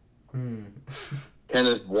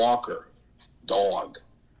 Kenneth Walker, dog.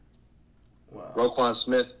 Wow. Roquan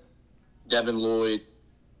Smith, Devin Lloyd.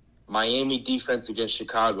 Miami defense against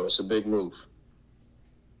Chicago. It's a big move.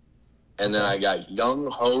 And then I got Young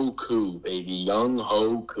Ho Koo, baby. Young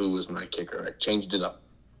Ho Koo is my kicker. I changed it up.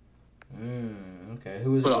 Okay.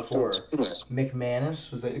 Who was it before?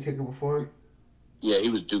 McManus? Was that your kicker before? Yeah, he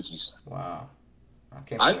was Dookie's. Wow.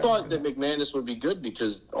 I thought that McManus would be good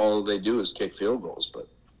because all they do is kick field goals, but...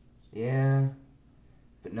 Yeah.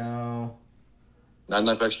 But no. Not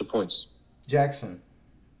enough extra points. Jackson.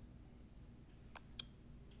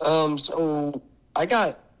 So I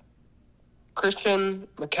got Christian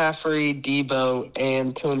McCaffrey, Debo,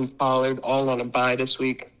 and Tony Pollard all on a bye this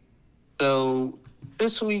week. So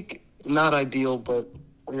this week, not ideal, but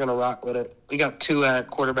we're going to rock with it. We got 2 at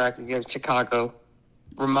quarterback against Chicago.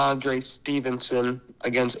 Ramondre Stevenson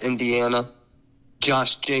against Indiana.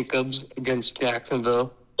 Josh Jacobs against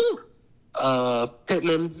Jacksonville.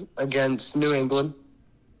 Pittman against New England.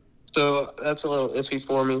 So that's a little iffy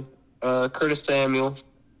for me. Curtis Samuel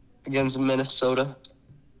against Minnesota.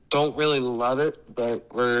 Don't really love it, but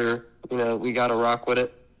we got to rock with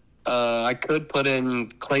it. I could put in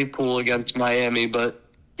Claypool against Miami, but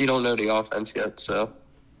You don't know the offense yet, so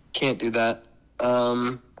can't do that.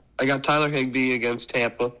 I got Tyler Higbee against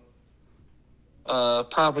Tampa.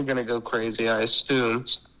 Probably going to go crazy, I assume.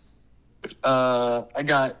 I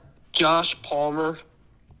got Josh Palmer,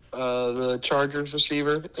 the Chargers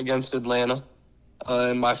receiver, against Atlanta.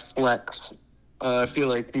 In my flex, I feel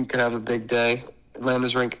like he could have a big day.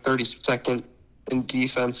 Atlanta's ranked 32nd in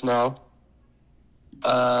defense now.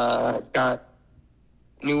 Got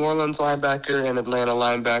New Orleans linebacker and Atlanta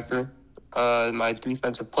linebacker. My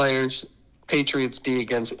defensive players, Patriots D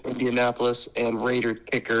against Indianapolis, and Raiders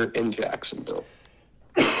kicker in Jacksonville.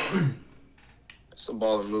 That's the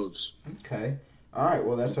ball that moves. Okay. All right.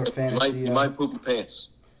 Well, that's our fantasy. You might poop your pants.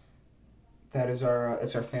 That is our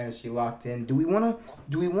fantasy locked in. Do we want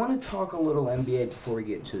to talk a little NBA before we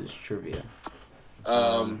get into this trivia?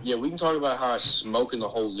 Yeah, we can talk about how I'm smoking the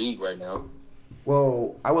whole league right now.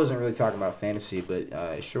 Well, I wasn't really talking about fantasy,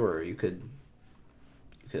 but sure, you could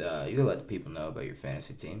let the people know about your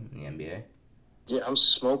fantasy team in the NBA. Yeah, I'm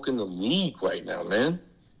smoking the league right now, man.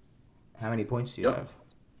 How many points do you have?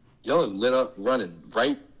 Y'all are lit up running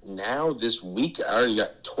right now this week. I already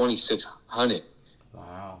got 2,600.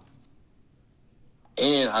 Wow.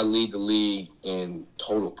 And I lead the league in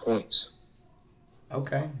total points.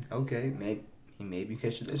 Okay. Maybe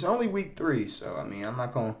because it's only week 3, so I mean I'm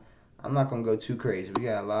not gonna go too crazy. We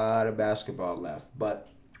got a lot of basketball left, but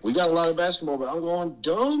we got a lot of basketball, but I'm going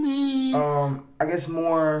dummy. I guess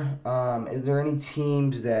more. Is there any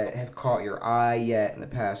teams that have caught your eye yet in the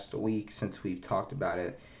past week since we've talked about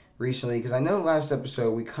it recently? Because I know last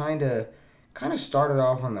episode we kind of started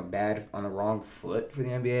off on the wrong foot for the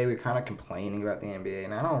NBA. We were kind of complaining about the NBA,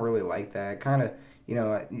 and I don't really like that. The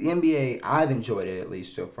NBA, I've enjoyed it at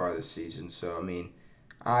least so far this season. So I mean,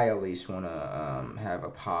 I at least want to have a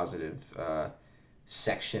positive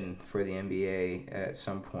section for the NBA at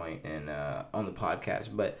some point and on the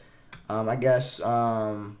podcast. But I guess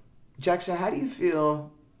Jackson, how do you feel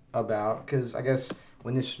about? Because I guess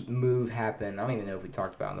when this move happened, I don't even know if we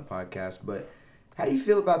talked about it on the podcast, but how do you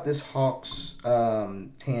feel about this Hawks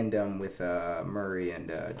tandem with Murray and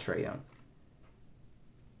Trae Young?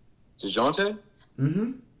 DeJounte?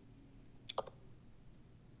 Mm-hmm.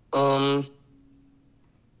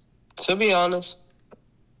 To be honest,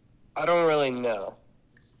 I don't really know.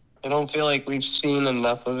 I don't feel like we've seen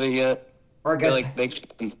enough of it yet. Or I guess like they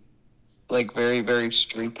can like very, very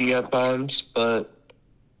streaky at times, but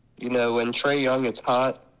when Trae Young is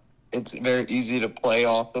hot, it's very easy to play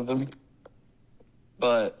off of him.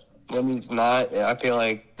 But when he's not, I feel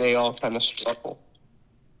like they all kind of struggle.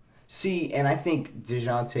 See, and I think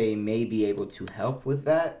DeJounte may be able to help with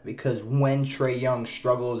that because when Trae Young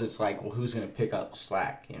struggles, it's like, well, who's going to pick up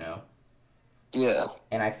slack, Yeah.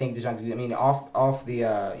 And I think DeJounte, I mean, off the,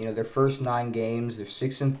 their first 9 games, they're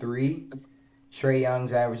 6-3. Trae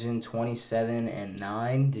Young's averaging 27 and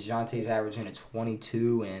 9. DeJounte's averaging a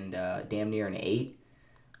 22 and damn near an 8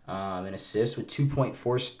 in assists with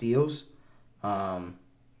 2.4 steals. I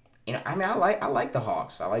like the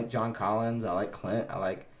Hawks. I like John Collins. I like Clint. I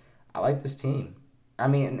like this team. I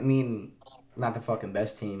mean, not the fucking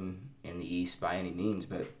best team in the East by any means,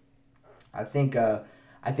 but I think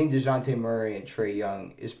DeJounte Murray and Trae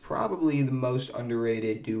Young is probably the most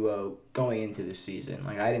underrated duo going into the season.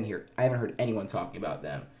 Like I haven't heard anyone talking about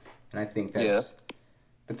them, and I think those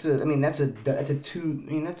are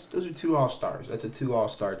 2 all-stars. That's a 2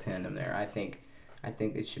 all-star tandem there. I think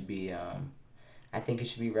it should be. I think it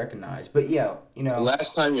should be recognized. But yeah, The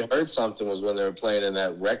last time you heard something was when they were playing in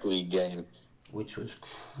that rec league game, which was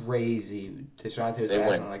crazy. DeJounte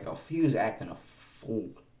was he was acting a fool.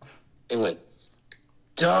 It went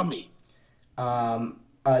dummy.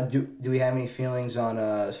 Do we have any feelings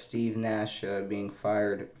on Steve Nash being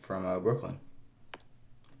fired from Brooklyn?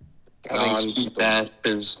 I think Steve Nash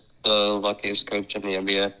is the luckiest coach in the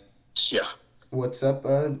NBA. Yeah. What's up,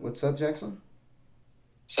 Jackson?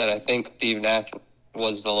 Said I think Steve Nash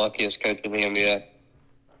was the luckiest coach in the NBA.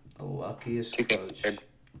 The luckiest coach in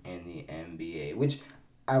the NBA. Which,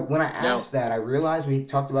 when I asked that, I realized we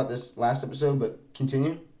talked about this last episode, but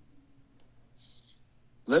continue.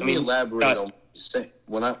 Let me elaborate on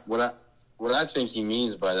what I think he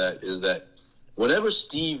means by that is that whatever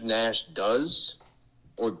Steve Nash does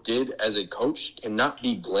or did as a coach cannot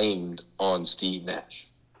be blamed on Steve Nash.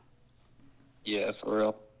 Yeah, for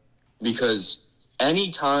real. Because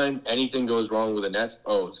anytime anything goes wrong with the Nets,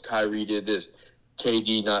 Kyrie did this.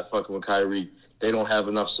 KD not fucking with Kyrie. They don't have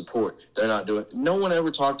enough support. They're not doing it. No one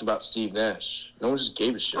ever talked about Steve Nash. No one just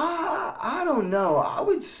gave a shit. I don't know. I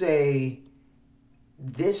would say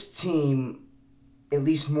this team at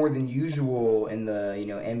least more than usual in the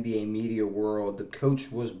NBA media world, the coach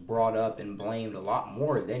was brought up and blamed a lot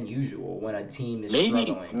more than usual when a team is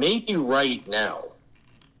struggling. Maybe right now.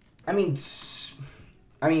 I mean,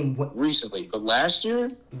 recently, but last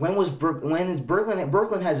year. When is Brooklyn?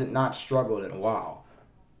 Brooklyn hasn't not struggled in a while.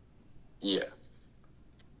 Yeah.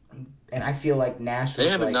 And I feel like Nashville.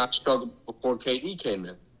 They haven't not struggled before KD came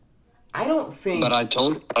in. I don't think. But I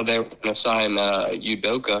told you they were going to sign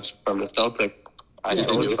Udoka from the Celtics. I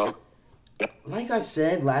told you. Like I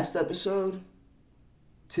said last episode,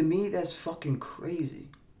 to me that's fucking crazy.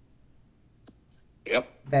 Yep.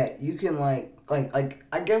 That you can like I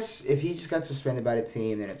guess if he just got suspended by the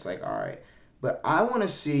team, then it's like all right. But I want to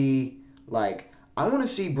see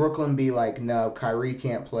Brooklyn be like, no, Kyrie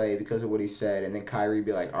can't play because of what he said, and then Kyrie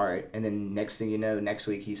be like, all right, and then next thing you know, next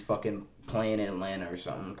week he's fucking playing in Atlanta or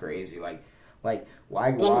something crazy. Like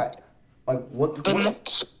why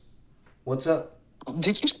what's up?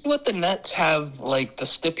 Did you see what the Nets have, like, the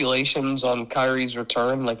stipulations on Kyrie's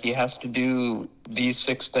return? Like, he has to do these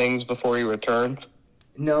 6 things before he returns?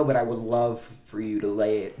 No, but I would love for you to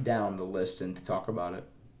lay it down the list and to talk about it.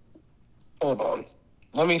 Hold on.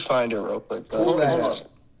 Let me find it real quick. Hold on. It's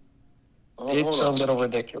a little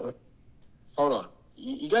ridiculous. Hold on.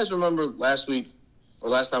 You guys remember last week,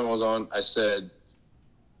 or last time I was on, I said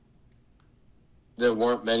there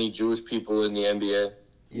weren't many Jewish people in the NBA?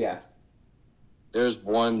 Yeah. There's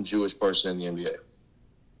one Jewish person in the NBA.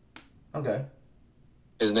 Okay.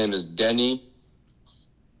 His name is Denny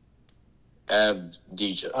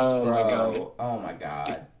Avdija. Oh, my God. Oh, my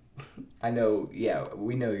God. I know. Yeah,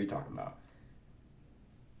 we know who you're talking about.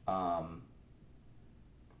 Wow.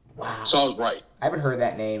 So I was right. I haven't heard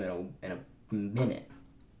that name in a minute.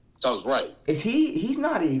 So I was right. Is he? He's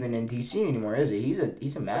not even in DC anymore, is he? He's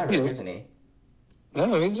a Maverick, isn't he?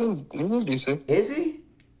 No, he's in DC. Is he?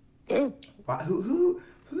 Yeah. Wow.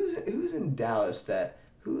 Who's in Dallas that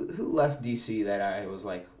who left DC that I was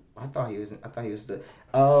like I thought he was the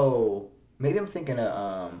maybe I'm thinking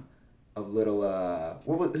of little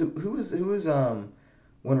who was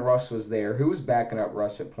when Russ was there, who was backing up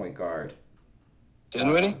Russ at point guard?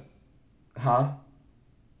 Dinwiddie? Huh?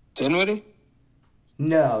 Dinwiddie?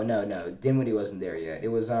 No. Dinwiddie wasn't there yet. It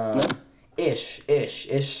was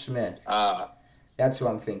Ish Smith. That's who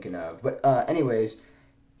I'm thinking of. But anyways,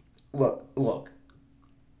 look.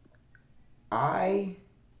 I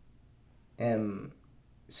am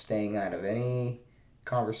staying out of any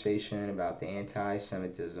conversation about the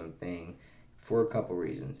anti-Semitism thing for a couple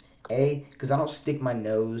reasons. A, because I don't stick my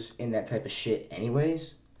nose in that type of shit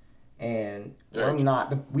anyways. And I'm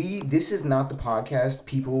not this is not the podcast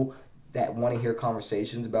people that want to hear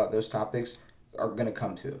conversations about those topics are gonna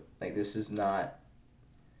come to. Like this is not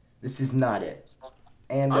it.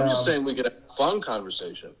 And I'm just saying we could have a fun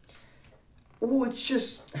conversation. Well,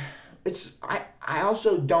 I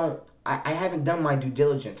also don't I haven't done my due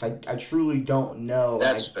diligence. I truly don't know.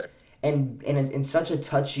 That's fair. And in such a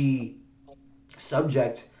touchy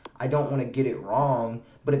subject, I don't want to get it wrong,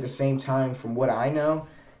 but at the same time, from what I know,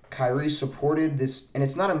 Kyrie supported this, and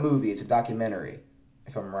it's not a movie, it's a documentary,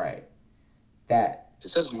 if I'm right. It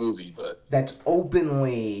says movie, but that's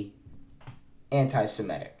openly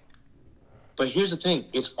anti-Semitic. But here's the thing,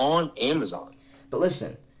 it's on Amazon. But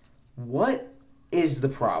listen, what is the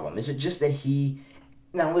problem? Is it just that he...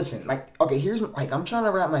 Now listen, okay, here's... I'm trying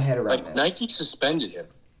to wrap my head around this. Nike suspended him.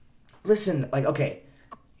 Listen, okay.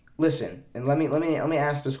 Listen, and let me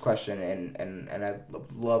ask this question, and I'd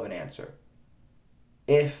love an answer.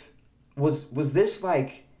 Was this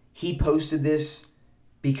he posted this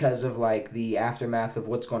because of the aftermath of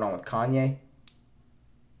what's going on with Kanye?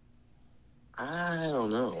 I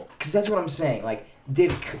don't know. Because that's what I'm saying.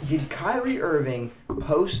 Did Kyrie Irving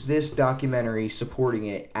post this documentary supporting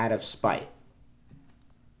it out of spite?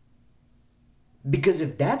 Because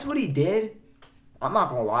if that's what he did, I'm not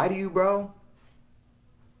gonna lie to you, bro.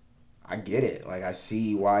 I get it. I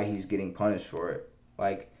see why he's getting punished for it.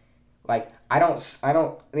 I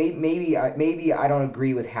don't. Maybe I don't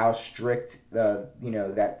agree with how strict that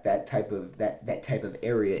type of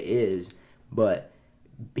area is, but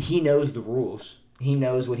he knows the rules. He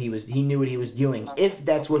knows what he knew what he was doing, if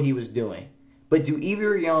that's what he was doing. But do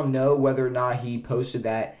either of y'all know whether or not he posted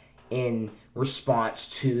that in response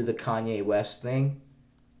to the Kanye West thing?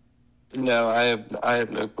 No, I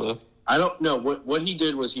have no clue. I don't know. What he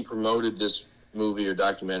did was he promoted this movie or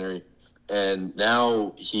documentary, and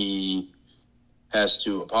now he has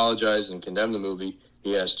to apologize and condemn the movie.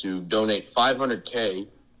 He has to donate $500K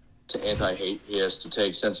to anti-hate. He has to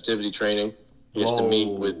take sensitivity training. He has to meet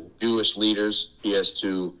with Jewish leaders. He has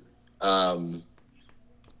to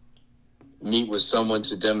meet with someone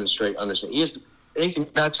to demonstrate understanding.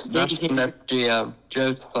 That's the next GM,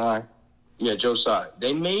 Joe Tsai. Yeah, Joe Tsai.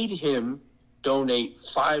 They made him donate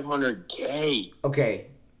 $500K. Okay,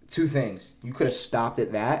 two things. You could have stopped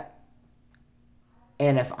at that.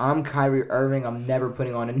 And if I'm Kyrie Irving, I'm never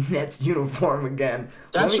putting on a Nets uniform again.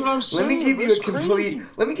 That's what I'm saying. Let me give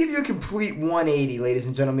you a complete 180, ladies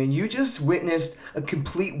and gentlemen. You just witnessed a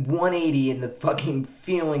complete 180 in the fucking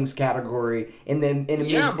feelings category in a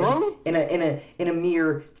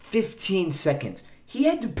mere 15 seconds. He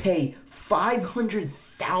had to pay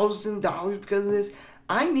 $500,000 because of this.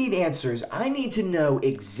 I need answers. I need to know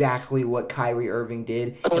exactly what Kyrie Irving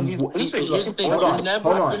did. Here's the thing. Hold on.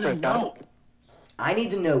 I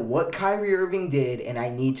need to know what Kyrie Irving did, and I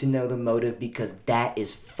need to know the motive because that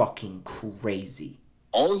is fucking crazy.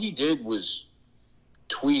 All he did was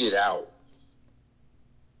tweet it out.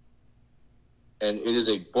 And it is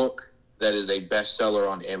a book that is a bestseller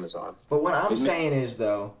on Amazon. But what I'm saying is,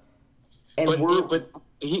 though, the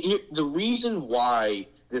reason why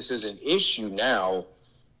this is an issue now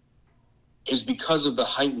is because of the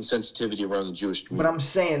heightened sensitivity around the Jewish community. But I'm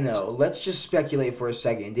saying, though, let's just speculate for a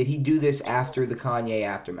second. Did he do this after the Kanye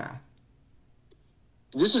aftermath?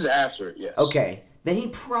 This is after it, yes. Okay. Then he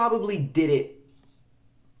probably did it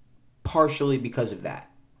partially because of that.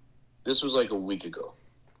 This was like a week ago.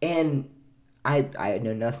 And I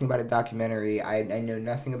know nothing about a documentary. I know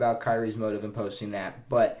nothing about Kyrie's motive in posting that.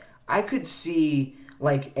 But I could see,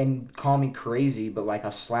 and call me crazy, but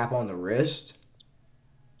a slap on the wrist.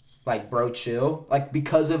 Bro, chill.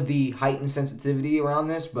 Because of the heightened sensitivity around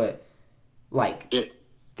this, but,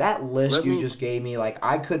 that list you just gave me,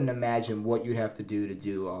 I couldn't imagine what you'd have to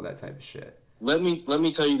do all that type of shit. Let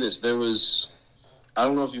me tell you this. There was, I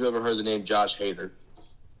don't know if you've ever heard the name Josh Hader.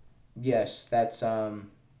 Yes, that's,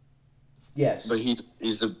 yes. But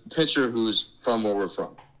he's the pitcher who's from where we're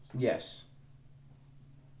from. Yes.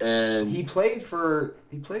 And he plays for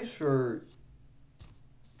Padre.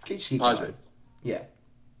 Yeah.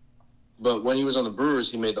 But when he was on the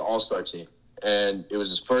Brewers, he made the All-Star team. And it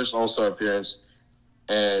was his first All-Star appearance.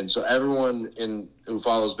 And so everyone who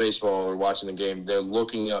follows baseball or watching the game, they're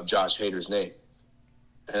looking up Josh Hader's name.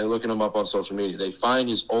 And they're looking him up on social media. They find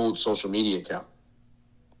his old social media account.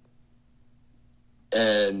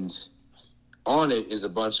 And on it is a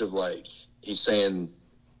bunch of, he's saying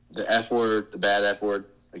the F word, the bad F word,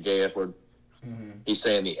 the gay F word. Mm-hmm. He's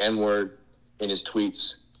saying the N word in his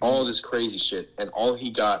tweets. All this crazy shit, and all he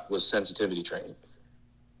got was sensitivity training.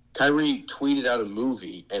 Kyrie tweeted out a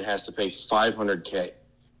movie and has to pay $500K.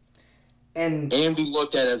 And be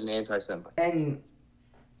looked at as an anti-Semite. And,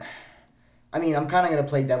 I'm kind of going to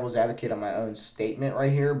play devil's advocate on my own statement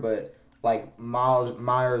right here, but,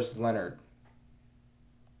 Myers Leonard,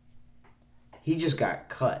 he just got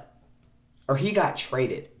cut. Or he got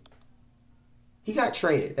traded. He got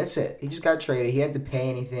traded. That's it. He just got traded. He had to pay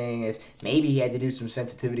anything. If maybe he had to do some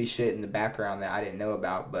sensitivity shit in the background that I didn't know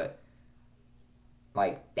about, but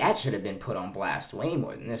that should have been put on blast way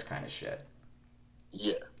more than this kind of shit.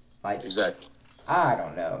 Yeah. Exactly. I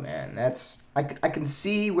don't know, man. That's I can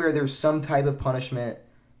see where there's some type of punishment,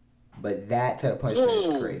 but that type of punishment is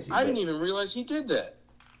crazy. I didn't even realize he did that.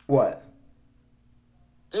 What?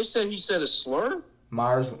 They said he said a slur?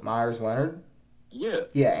 Myers Leonard? Yeah.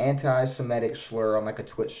 Yeah, anti-Semitic slur on a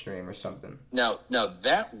Twitch stream or something. Now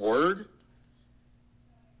that word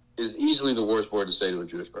is easily the worst word to say to a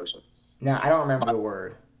Jewish person. Now, I don't remember the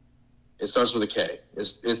word. It starts with a K.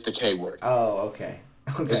 It's the K word. Oh, okay.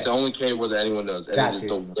 It's the only K word that anyone knows. And it is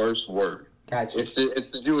the worst word. Gotcha. It's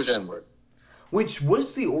the Jewish N word.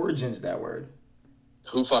 What's the origins of that word?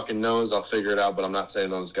 Who fucking knows? I'll figure it out, but I'm not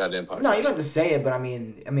saying it on this goddamn podcast. No, you don't have to say it, but I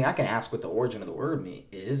can ask what the origin of the word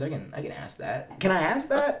is. I can ask that. Can I ask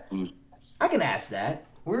that? I can ask that.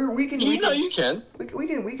 You can. We can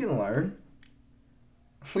learn.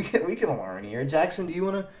 We can learn here. Jackson, do you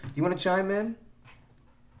wanna chime in?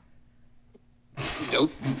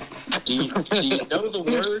 Nope. do you know the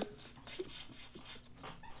word?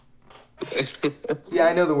 Yeah,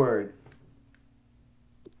 I know the word.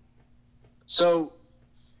 So,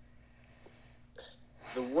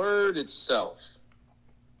 the word itself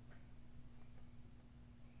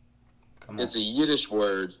is a Yiddish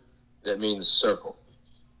word that means circle.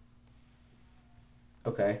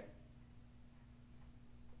 Okay.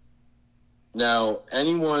 Now,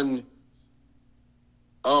 anyone...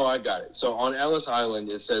 Oh, I got it. So on Ellis Island,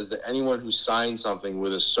 it says that anyone who signed something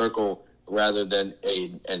with a circle rather than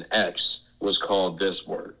an X was called this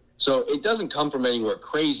word. So it doesn't come from anywhere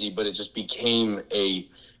crazy, but it just became a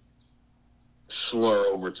slur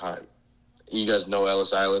over time. You guys know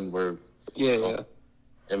Ellis Island, where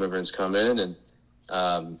immigrants come in,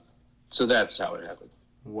 and so that's how it happened.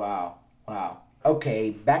 Wow.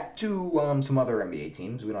 Okay, back to some other NBA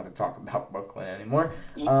teams. We don't have to talk about Brooklyn anymore,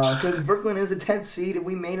 because Brooklyn is a 10th seed, and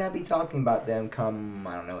we may not be talking about them come,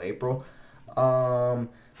 I don't know, April. But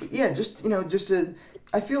yeah,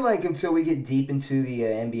 I feel like until we get deep into the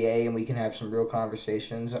NBA and we can have some real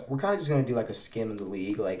conversations, we're kind of just gonna do like a skim of the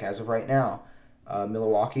league. Like as of right now,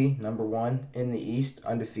 Milwaukee #1 in the East,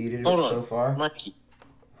 undefeated so far. Mikey.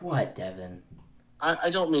 What, Devin? I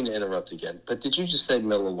don't mean to interrupt again, but did you just say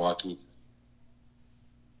Milwaukee?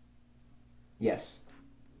 Yes.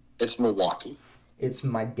 It's Milwaukee. It's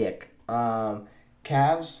my dick. Cavs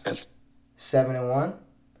 7-1.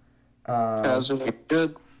 Cavs are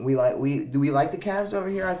good. Do we like the Cavs over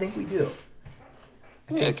here? I think we do.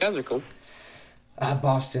 Yeah, Cavs are cool.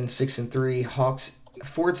 Boston 6-3. Hawks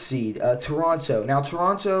 4th seed. Toronto. Now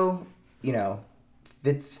Toronto,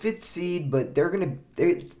 fifth seed, but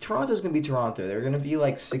Toronto's gonna be Toronto. They're gonna be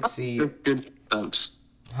like 6th seed. Good defense.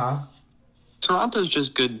 Huh? Toronto's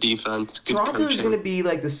just good defense. Good Toronto's coaching. gonna be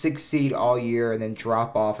like the 6th seed all year, and then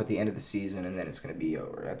drop off at the end of the season, and then it's gonna be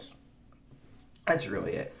over. That's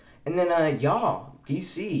really it. And then y'all,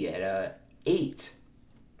 DC at 8.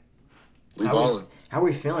 How are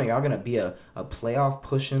we feeling? Y'all gonna be a playoff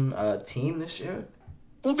pushing team this year?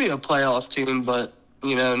 We'll be a playoff team, but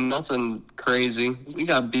nothing crazy. We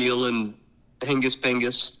got Beal and Hingis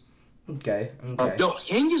Pingus. Okay. Yo,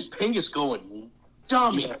 Hingis going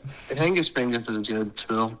dummy. Hingis Pingus is good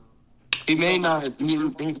too. He may not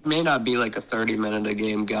be like a 30-minute a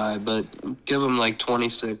game guy, but give him like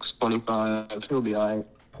 26, 25. He'll be all right.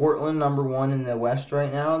 Portland #1 in the West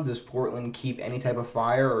right now. Does Portland keep any type of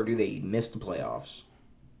fire, or do they miss the playoffs?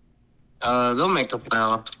 They'll make the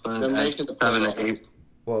playoffs, but They're making the 7 playoffs. to 8.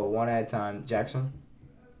 Whoa, one at a time. Jackson?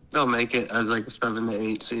 They'll make it as like a 7 to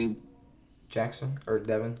 8 seed. Jackson? Or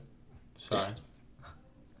Devin? Sorry.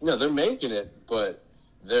 No, they're making it, but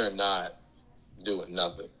they're not doing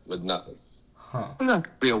nothing with nothing. Huh. They're not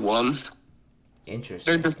gonna be a 1.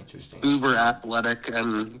 Interesting. They're just uber athletic,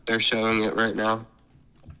 and they're showing it right now.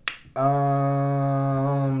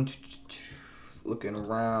 Looking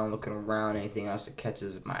around. Anything else that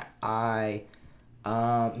catches my eye?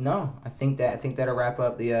 No. I think that'll wrap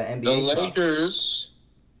up the NBA. The talk. Lakers.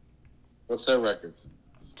 What's their record?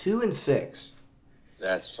 2-6.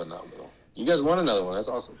 That's phenomenal. You guys won another one. That's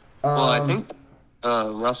awesome. Well, I think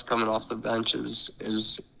Russ coming off the bench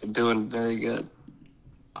is doing very good.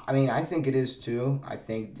 I mean, I think it is too. I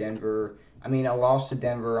think Denver. I mean, a loss to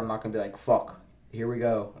Denver, I'm not gonna be like, fuck. Here we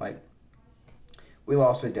go. Like, we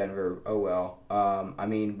lost to Denver. Oh well. I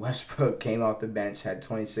mean, Westbrook came off the bench, had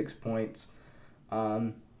 26 points.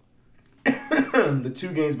 The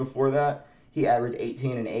 2 games before that, he averaged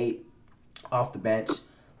 18 and 8 off the bench.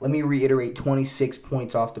 Let me reiterate: 26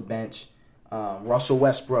 points off the bench. Russell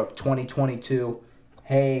Westbrook, 2022.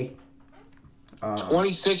 Hey.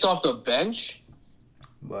 26 off the bench.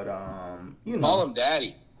 But Call him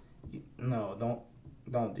daddy. No,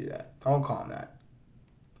 don't do that. Don't call him that.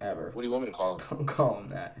 Ever. What do you want me to call him? Don't call him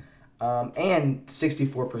that. And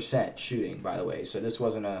 64% shooting, by the way. So this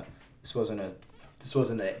wasn't a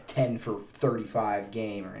 10 for 35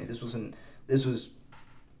 game or anything. This was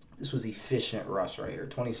efficient Russ right here.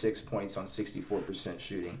 26 points on 64%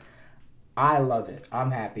 shooting. I love it. I'm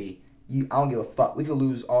happy. I don't give a fuck. We could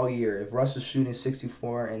lose all year if Russ is shooting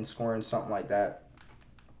 64 and scoring something like that.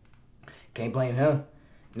 Can't blame him.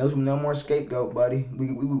 No more scapegoat, buddy.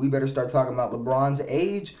 We better start talking about LeBron's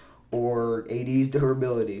age or AD's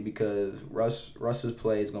durability, because Russ's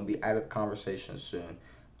play is going to be out of the conversation soon.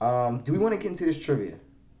 Do we want to get into this trivia?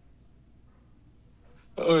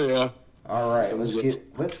 Oh yeah. All right, let's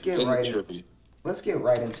get right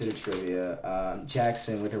into the trivia.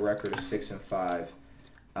 Jackson with a record of 6-5.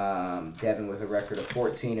 Devin with a record of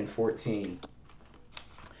 14-14.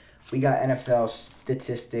 We got NFL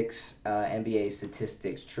statistics, NBA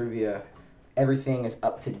statistics, trivia. Everything is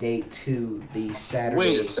up to date to the Saturday.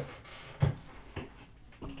 Wait a second.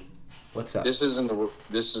 What's up? This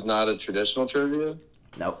is not a traditional trivia?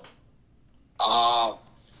 Nope. Oh,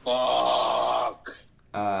 fuck.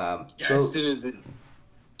 Jackson is in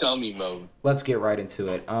dummy mode. Let's get right into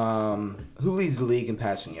it. Who leads the league in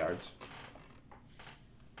passing yards?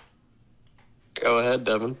 Go ahead,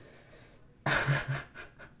 Devin.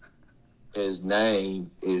 His name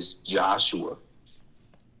is Joshua.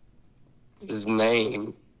 His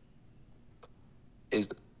name is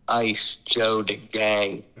Ice Joe the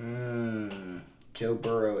Gang. Joe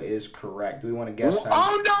Burrow is correct. Do we want to guess?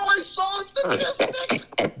 Oh no! I saw the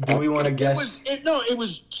statistic. Do we want to guess? It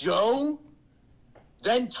was Joe,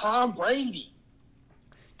 then Tom Brady.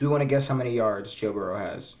 Do we want to guess how many yards Joe Burrow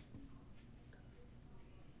has?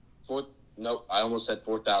 No, I almost said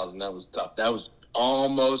 4,000. That was tough. That was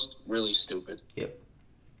almost really stupid. Yep.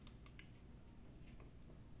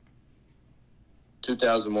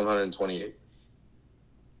 2,128.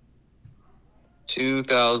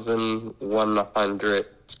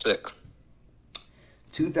 2,106.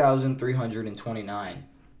 2,329.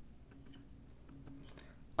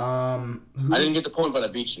 I didn't get the point, but I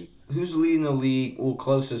beat you. Who's leading the league? Well,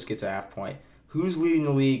 closest gets a half point. Who's leading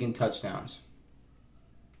the league in touchdowns?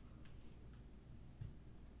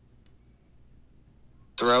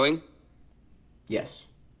 Throwing? Yes.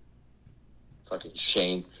 Fucking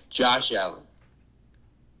Shane. Josh Allen.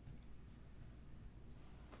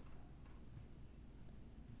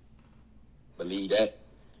 Believe that.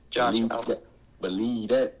 Josh Believe Allen. that. Believe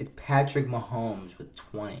that. It's Patrick Mahomes with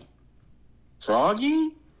 20.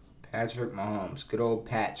 Froggy? Patrick Mahomes. Good old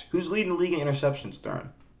Patch. Who's leading the league in interceptions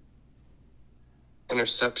thrown?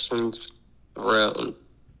 Interceptions thrown.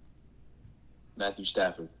 Matthew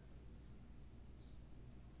Stafford.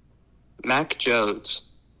 Mac Jones.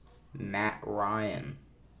 Matt Ryan.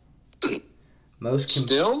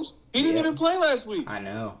 Still? He didn't even play last week. I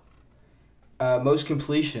know. Most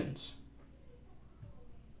completions.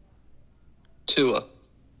 Tua.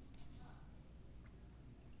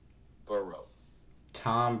 Burrow.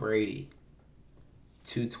 Tom Brady.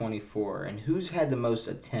 224. And who's had the most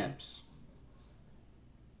attempts?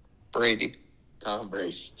 Brady. Tom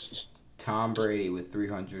Brady. Tom Brady with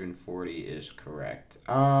 340 is correct.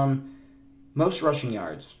 Most rushing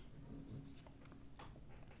yards.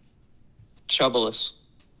 Chubbulus.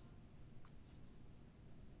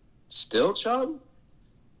 Still Chubb?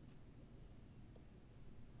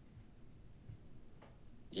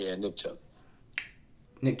 Yeah, Nick Chubb.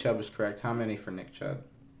 Nick Chubb is correct. How many for Nick Chubb?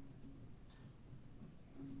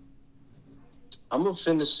 I'm going to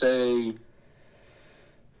finna say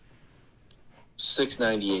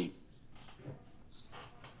 698.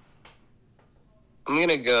 I'm going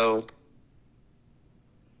to go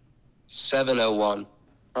 701.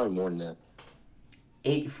 Probably more than that.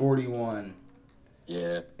 841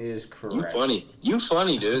 Yeah. is correct. You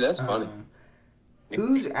funny, dude. That's funny.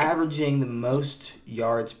 Who's averaging the most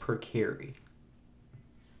yards per carry?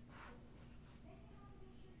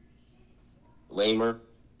 Lamer.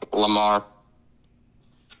 Lamar.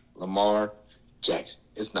 Jackson.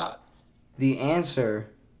 It's not. The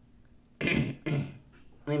answer. Let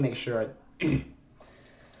me make sure I.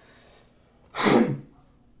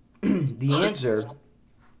 The answer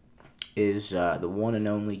is the one and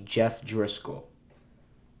only Jeff Driscoll.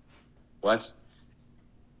 What?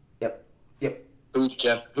 Yep. Who's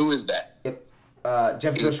Jeff? Who is that? Yep.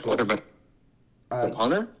 Jeff Driscoll. Quarterback. The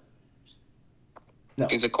punter? No.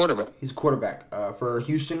 He's a quarterback. He's quarterback for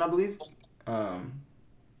Houston, I believe. I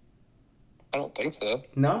don't think so.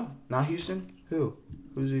 No, not Houston. Who?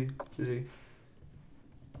 Who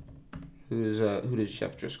does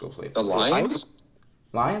Jeff Driscoll play for? The Lions?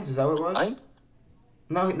 Lions? Is that what it was? Lions?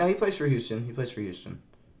 No, he plays for Houston. He plays for Houston.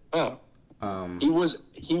 Oh. He was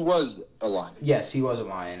a Lion. Yes, he was a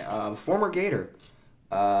Lion. Former Gator.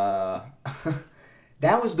 That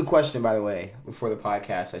was the question, by the way, before the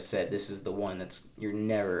podcast. I said this is the one that's you're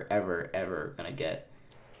never, ever, ever gonna get.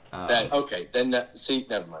 Never mind.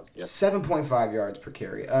 Yep. 7.5 yards per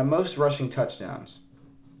carry. Most rushing touchdowns.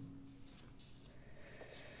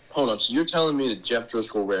 Hold on. So you're telling me that Jeff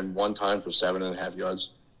Driscoll ran one time for 7.5 yards?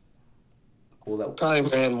 Well, that Probably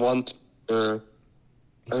ran once or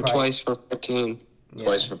twice for 15. yeah.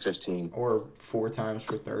 Twice for 15. Or 4 times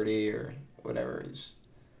for 30 or whatever.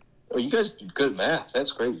 Oh, you guys are good at math.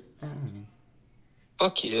 That's great.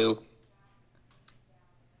 Fuck you.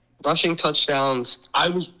 Rushing touchdowns. I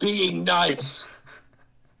was being nice.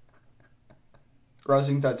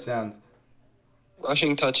 Rushing touchdowns.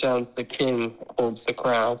 Rushing touchdowns. The king holds the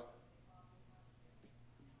crown.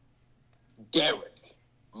 Derek,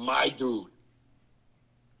 my dude.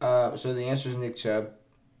 So the answer is Nick Chubb.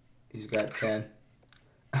 He's got 10.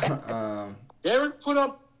 Derek put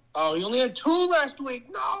up. Oh, he only had 2 last week.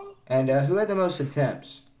 No. And who had the most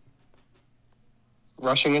attempts?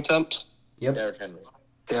 Rushing attempts. Yep. Derek Henry.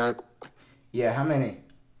 Derek. Yeah, how many?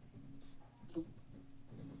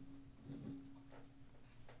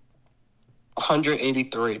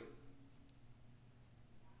 183.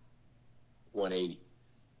 180.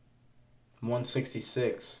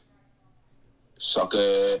 166. Suck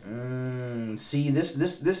it. See,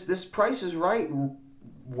 this Price is Right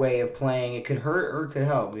way of playing, it could hurt or it could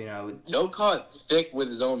help. Joe caught thick with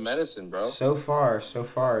his own medicine, bro. So far, it's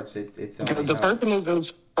only The person who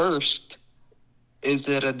goes first is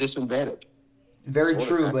at a disadvantage. very Sort of,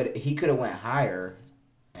 true, huh? but he could have went higher.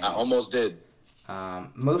 I almost did.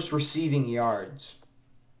 Most receiving yards.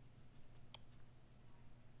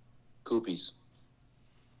 Coopies.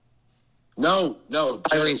 No.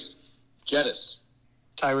 Jettis.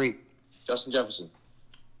 Tyreek. Justin Jefferson.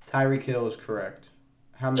 Tyreek Hill is correct.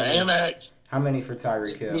 How many? Damn it! How many for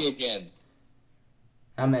Tyreek Hill? Me again.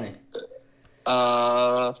 How many?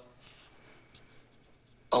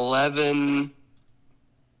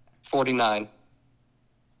 1149.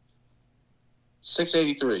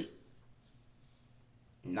 683.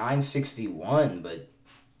 961, but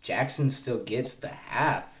Jackson still gets the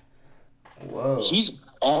half. Whoa. He's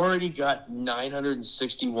already got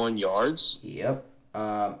 961 yards. Yep.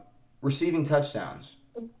 Receiving touchdowns.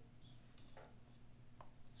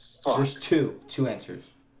 Fuck. There's two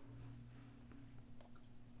answers.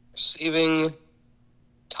 Receiving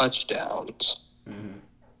touchdowns.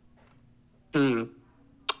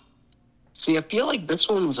 See, I feel like this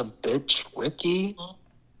one's a bit tricky.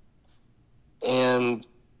 And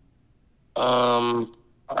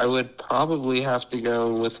I would probably have to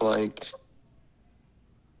go with like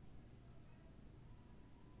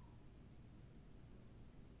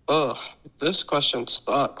this question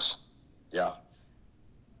sucks. Yeah.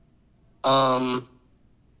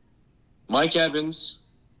 Mike Evans.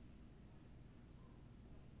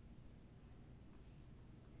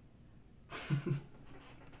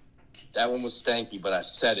 That one was stanky, but I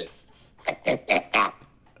said it.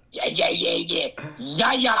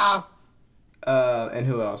 Yeah. And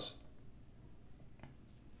who else?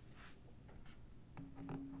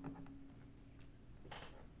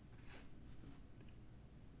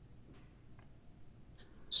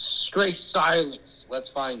 Straight silence. Let's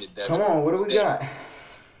find it, Devin. Come on, what do we got?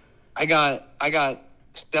 I got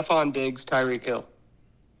Stephon Diggs, Tyreek Hill.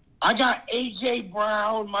 I got A.J.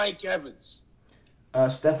 Brown, Mike Evans.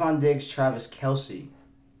 Stephon Diggs, Travis Kelce.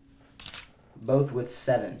 Both with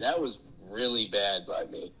 7. That was really bad by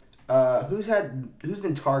me. Who's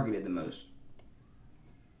been targeted the most?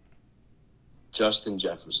 Justin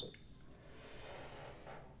Jefferson.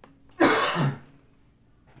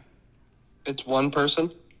 It's one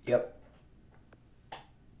person? Yep.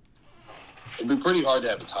 It'd be pretty hard to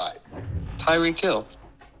have a tie. Tyreek Hill.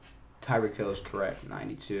 Tyreek Hill is correct.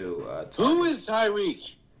 92. Who is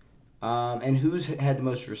Tyreek? And who's had the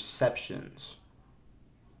most receptions?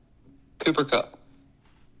 Cooper Kupp.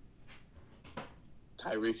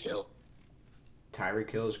 Tyreek Hill. Tyreek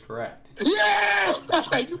Hill is correct.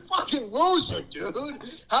 Yeah! You fucking loser, dude.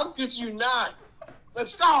 How could you not?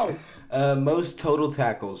 Let's go. Most total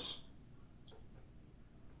tackles.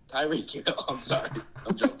 Tyreek Hill. I'm sorry.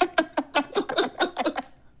 I'm joking.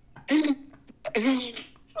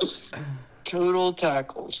 Total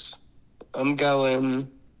tackles. I'm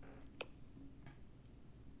going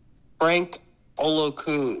Frank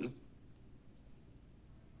Olokun.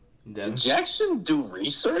 Did Jackson do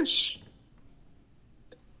research?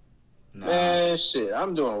 Nah. Man, shit.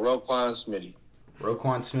 I'm doing Roquan Smitty.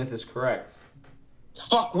 Roquan Smith is correct.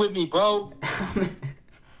 Fuck with me, bro.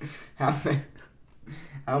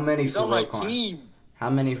 How many He's for on my Roquan? team. How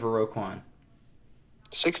many for Roquan?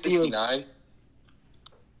 69.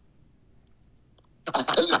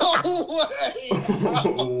 No way.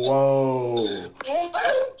 Whoa.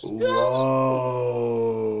 Whoa.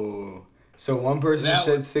 So one person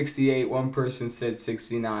said 68, one person said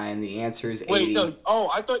 69. The answer is 80. Wait, no. Oh,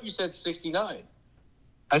 I thought you said 69.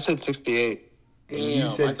 I said 68. And you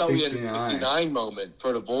said I thought 69. we had a 69 moment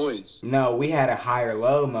for the boys. No, we had a high or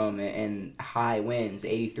low moment and high wins,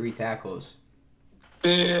 83 tackles.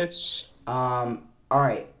 Bitch. All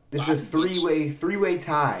right. This is a three-way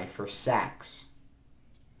tie for sacks.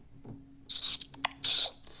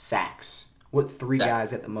 Sacks. What three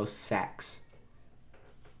guys got the most sacks?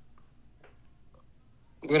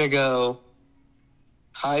 I'm going to go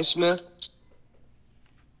Highsmith.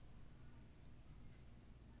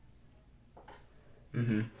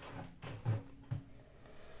 Mm-hmm.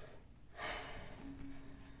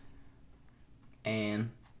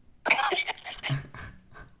 And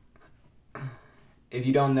if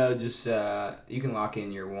you don't know, just you can lock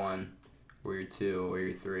in your 1 or your 2 or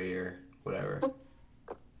your 3 or whatever.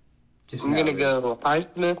 Just I'm going to go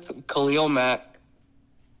Highsmith, Khalil Mack,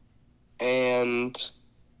 and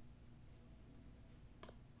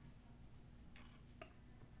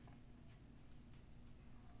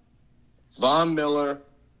Von Miller.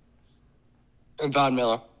 And Von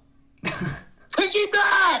Miller.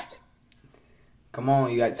 Piggyback! Come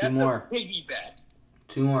on, you got 2 more. Piggyback.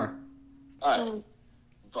 2 more. All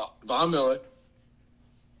right. Von Miller.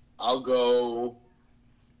 I'll go,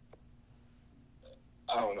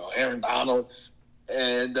 I don't know, Aaron Donald.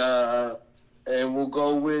 And we'll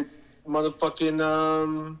go with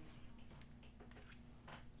motherfucking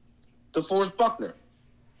DeForest Buckner.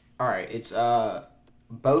 All right, it's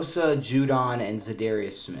Bosa, Judon, and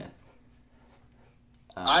Zadarius Smith.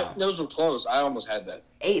 Those were close. I almost had that.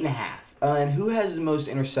 8.5. And who has the most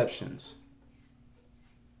interceptions?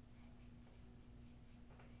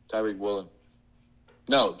 Tyreek Woolen.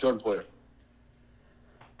 No, Jordan Poyer.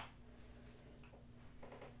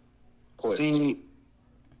 See,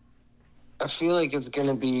 I feel like it's going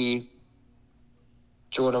to be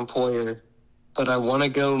Jordan Poyer, but I want to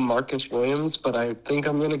go Marcus Williams, but I think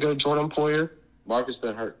I'm going to go Jordan Poyer. Marcus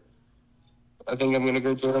been hurt. I think I'm going to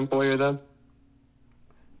go Jordan Poyer then.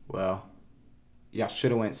 Well, y'all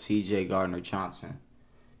should have went C.J. Gardner-Johnson.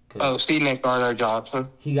 C.J. Gardner-Johnson.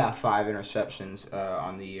 He got 5 interceptions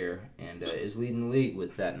on the year and is leading the league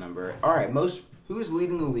with that number. All right, who is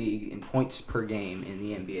leading the league in points per game in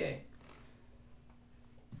the NBA?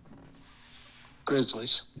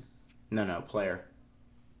 Grizzlies. No, player.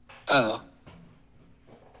 Oh.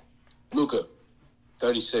 Luka,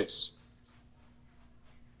 36.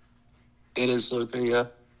 It is Luka, yeah.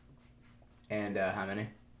 And how many?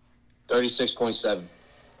 36.7.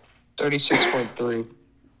 36.3.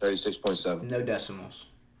 36.7. No decimals.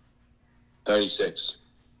 36.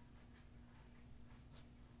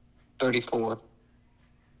 34.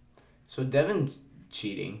 So Devin's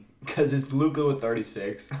cheating because it's Luka with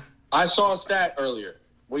 36. I saw a stat earlier.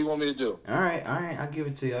 What do you want me to do? All right. I'll give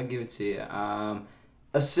it to you.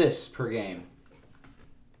 Assists per game.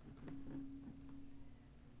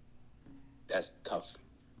 That's tough.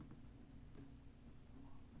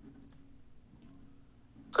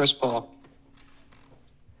 Chris Paul.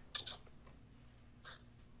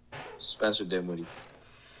 Spencer Dinwiddie.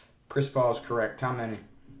 Chris Paul is correct. How many?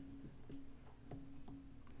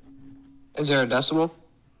 Is there a decimal?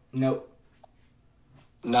 Nope.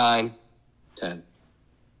 9. 10.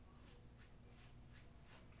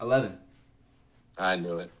 11. I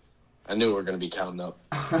knew it. I knew we were going to be counting up.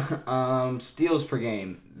 Steals per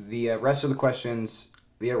game. The rest of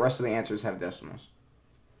the answers have decimals.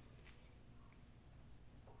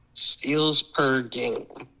 Steals per game.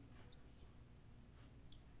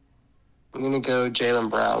 I'm going to go Jaylen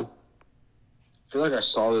Brown. I feel like I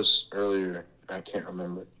saw this earlier. I can't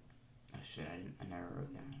remember. Oh, shit. I never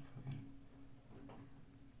wrote down.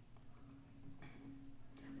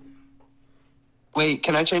 Wait,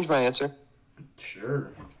 can I change my answer?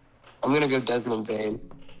 Sure. I'm going to go Desmond Bain.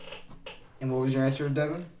 And what was your answer,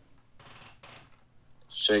 Devin?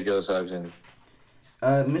 Shea Gilgeous-Alexander.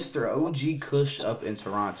 Mr. O.G. Kush up in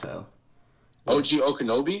Toronto. O.G.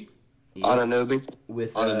 Okanobi? Yep. Anunoby.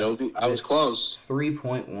 With Anunoby? I was close.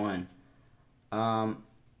 3.1.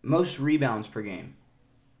 Most rebounds per game.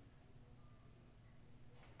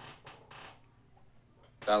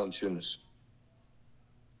 Valanciunas.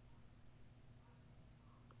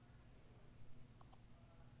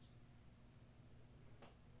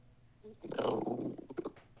 No.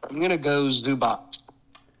 I'm going to go Zubac.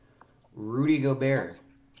 Rudy Gobert.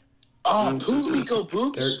 Oh, Pulico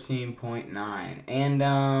Boots? 13.9.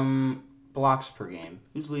 And blocks per game.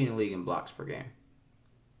 Who's leading the league in blocks per game?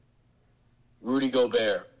 Rudy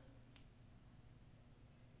Gobert.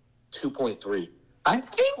 2.3. I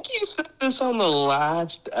think you said this on the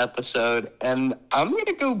last episode, and I'm going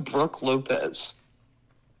to go Brooke Lopez.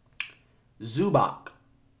 Zubac.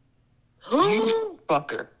 You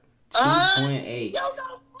fucker. 2.8.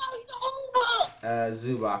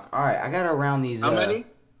 Zubac. All right, I got to round these. How many?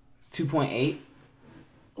 2.8.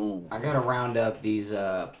 Ooh. I got to round up these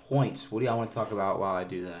points. What do y'all want to talk about while I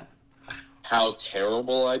do that? How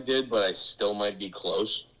terrible I did, but I still might be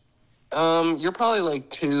close. You're probably like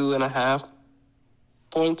 2.5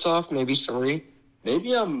 points off, maybe 3.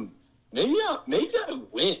 Maybe I win.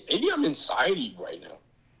 Maybe I'm inside you right now.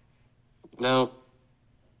 No,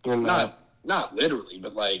 you're not. Not literally,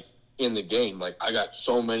 but like in the game. Like I got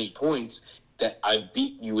so many points that I've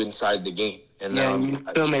beat you inside the game. And Yeah, now you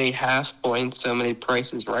so many half points, so many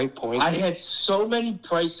prices right points. I had so many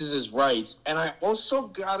prices as rights, and I also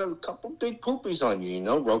got a couple big poopies on you. You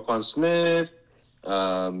know, Roquan Smith,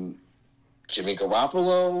 Jimmy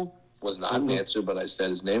Garoppolo was not an answer, but I said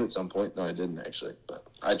his name at some point. No, I didn't actually, but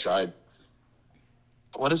I tried.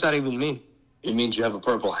 What does that even mean? It means you have a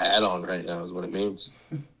purple hat on right now. Is what it means.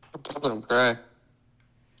 It's a little gray.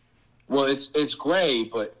 Well, it's gray,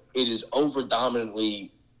 but it is over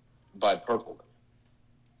dominantly by purple.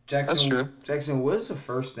 Jackson, That's true. Jackson, what is the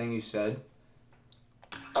first thing you said?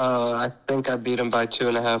 I think I beat him by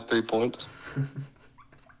 2.5, 3 points.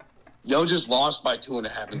 Yo just lost by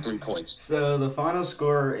 2.5 and 3 points. So the final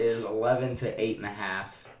score is 11 to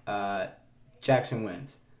 8.5. Jackson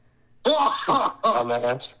wins. I'm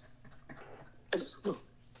ass.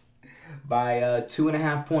 By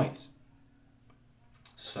 2.5 points.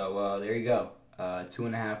 So there you go.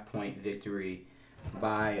 2.5 point victory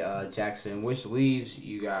by Jackson, which leaves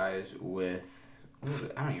you guys with.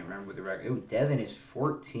 I don't even remember what the record. Ooh, Devin is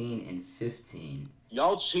 14-15.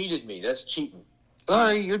 Y'all cheated me. That's cheating.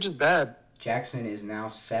 Sorry, you're just bad. Jackson is now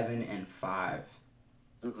 7-5.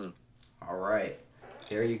 Mm-mm. All right,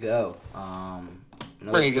 there you go.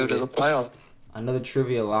 Ready to go to the playoff. Another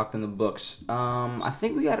trivia locked in the books. I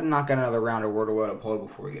think we got to knock out another round of Word of Water Polo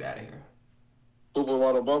before we get out of here. Bubble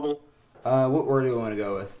water bubble. What word do we want to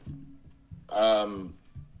go with?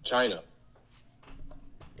 China.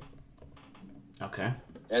 Okay.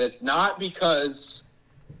 And it's not because.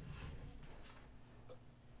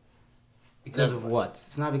 Because of what?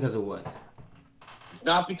 It's not because of what? It's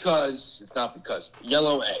not because.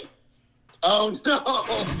 Yellow A. Oh no!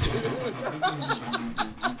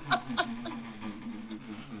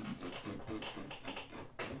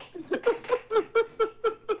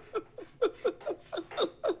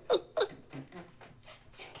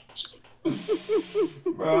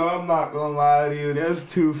 Bro, I'm not gonna lie to you. That's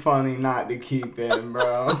too funny not to keep in,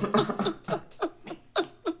 bro.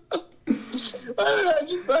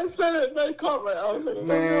 I said it and I caught my. I was like,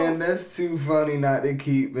 Man, that's too funny not to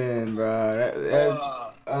keep in, bro.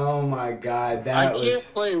 Oh my God, I can't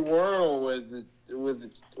play Wordle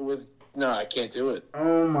with. No, I can't do it.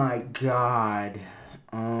 Oh my God.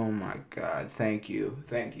 Thank you.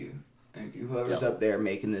 Whoever's up there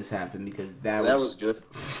making this happen, because that was good.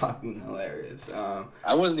 Fucking hilarious.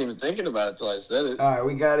 I wasn't even thinking about it until I said it. All right,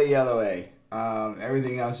 we got a yellow A.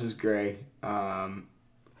 Everything else is gray. I'm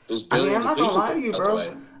not gonna lie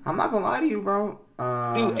to you, bro.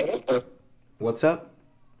 What's up?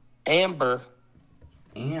 Amber.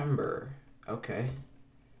 Okay.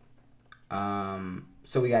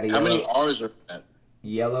 So we got a How yellow. many R's are that?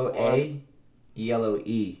 Yellow A, yellow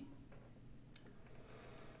E.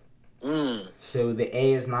 So the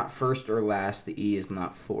A is not first or last. The E is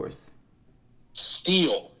not fourth.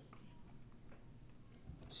 Steel.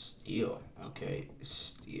 Okay.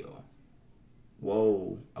 Steel.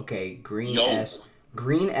 Whoa. Okay. Green Yo. S.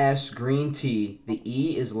 Green S. Green T. The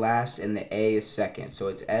E is last and the A is second. So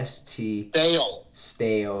it's ST.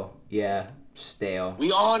 Stale. Yeah. Stale.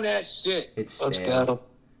 We on that shit. It's stale. Let's go.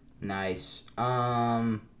 Nice.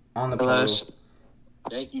 On the polo.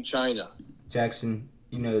 Thank you, China. Jackson,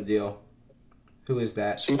 you know the deal. Who is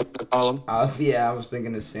that? CJ McCollum. Yeah, I was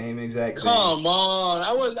thinking the same exact thing. Come on.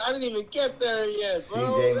 I didn't even get there yet, bro.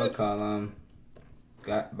 CJ McCollum.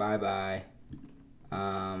 Bye.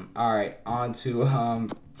 All right, on to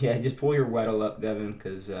just pull your Weddle up, Devin,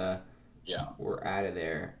 because we're out of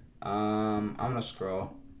there. I'm gonna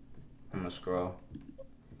scroll.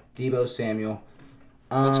 Debo Samuel.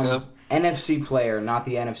 Let's go. NFC player, not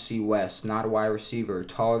the NFC West, not a wide receiver,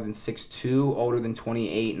 taller than 6'2", older than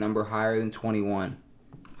 28, number higher than 21.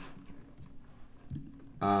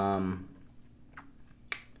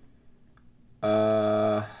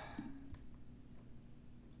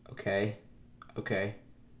 Okay.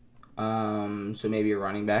 So maybe a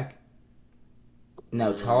running back?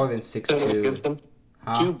 No, taller than 6'2". Gibson.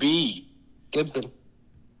 Huh? QB. Gibson.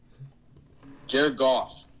 Jared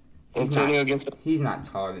Goff. Antonio Gibson. He's not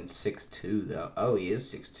taller than 6'2", though. Oh, he is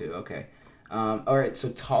 6'2". Okay. All right, so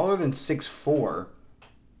taller than 6'4",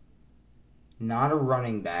 not a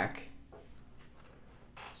running back.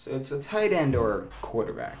 So it's a tight end or a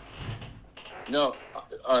quarterback. No.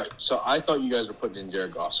 All right. So I thought you guys were putting in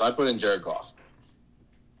Jared Goff. So I put in Jared Goff.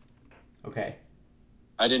 Okay.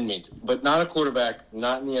 I didn't mean to. But not a quarterback,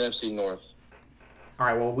 not in the NFC North. All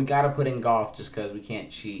right, well, we got to put in Goff just because we can't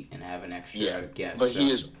cheat and have an extra guess. But he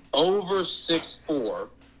is over 6'4".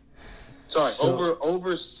 Sorry, over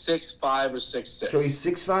 6'5" or 6'6". So he's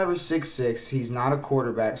 6'5" or 6'6". He's not a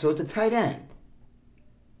quarterback. So it's a tight end.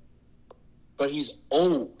 But he's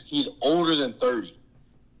old. He's older than 30.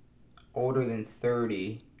 Older than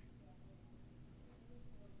 30.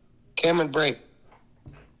 Cameron Brate.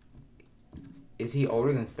 Is he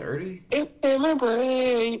older than 30? It's Cameron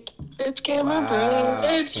Brate. It's Cameron Brate.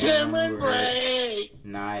 It's Cameron Brate.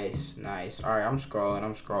 Nice. All right, I'm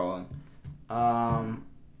scrolling. All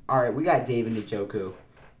right, we got David Njoku.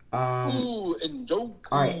 Njoku.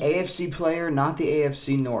 All right, AFC player, not the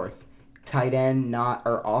AFC North. Tight end,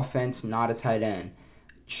 offense, not a tight end.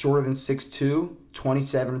 Shorter than 6'2",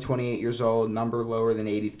 27 or 28 years old, number lower than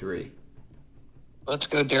 83. Let's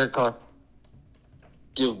go, Derek Carr.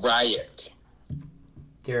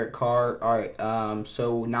 Derek Carr. All right.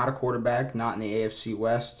 So not a quarterback, not in the AFC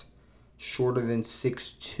West. Shorter than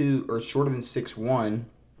 6'2", or shorter than 6'1".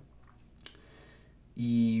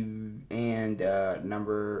 And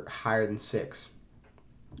number higher than 6.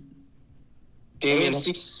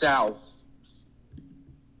 AFC South.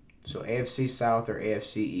 So AFC South or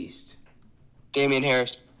AFC East. Damian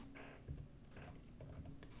Harris.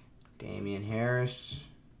 Damian Harris.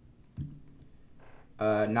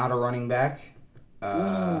 Not a running back.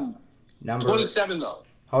 Number 27 though.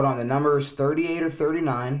 Hold on, the number is 38 or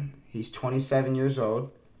 39. He's 27 years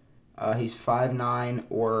old. He's 5'9"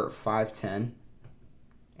 or 5'10",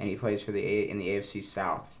 and he plays for in the AFC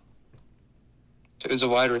South. So he's a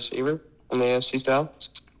wide receiver in the AFC South?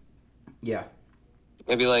 Yeah.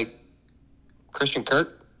 Maybe like Christian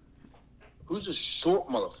Kirk? Who's a short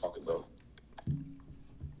motherfucker, though?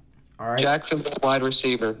 All right. Jackson, wide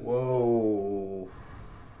receiver. Whoa.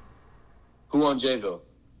 Who on Jayville?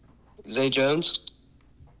 Zay Jones?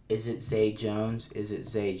 Is it Zay Jones? Is it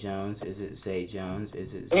Zay Jones? Is it Zay Jones?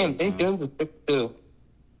 Is it Zay Damn, Jones? Zay Jones is 6'2".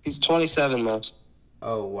 He's 27 though.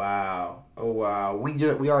 Oh wow. Oh wow.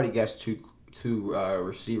 We already guessed two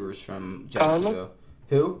receivers from Jacksonville. Conley?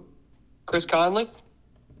 Who? Chris Conley?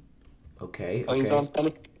 Okay. Oh, he's on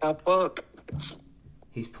that book.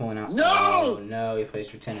 He's pulling out. No! Oh, no, he plays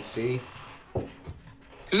for Tennessee.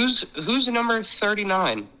 Who's number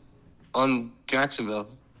 39 on Jacksonville?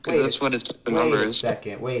 Because that's what his number is.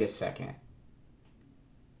 Wait a second.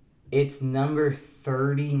 It's number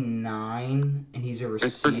 39, and he's a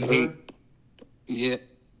receiver? Yeah.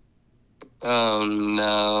 Oh,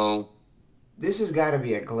 no. This has got to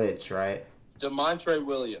be a glitch, right? DeMontre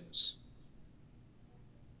Williams.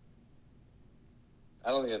 I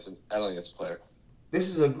don't think it's a player. This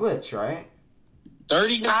is a glitch, right?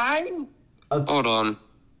 39? Hold on.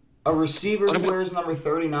 A receiver who wears number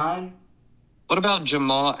 39? What about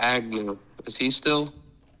Jamal Agnew? Is he still?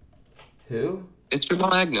 Who? It's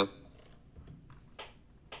Jamal Agnew.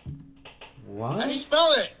 What? How do you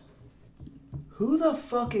spell it? Who the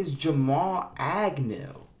fuck is Jamal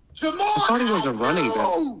Agnew? Jamal I thought he was a running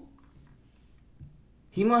back.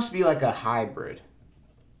 He must be like a hybrid.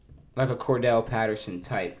 Like a Cordell Patterson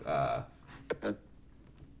type guy.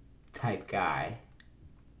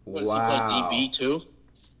 What, does he play DB too?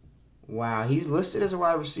 Wow, he's listed as a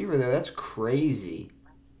wide receiver though. That's crazy.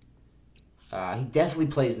 He definitely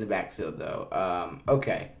plays in the backfield though.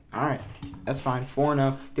 Okay, all right, that's fine.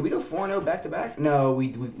 4-0. Did we go 4-0 back to back? No, we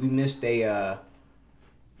missed a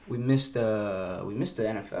we missed the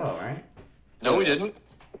NFL, right? No, we didn't.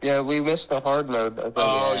 Yeah, we missed the hard mode. I think.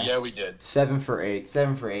 Oh yeah, we did. 7 for 8.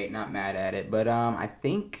 Not mad at it, but I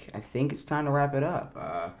think it's time to wrap it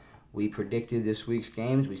up. We predicted this week's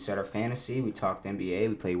games. We set our fantasy. We talked NBA.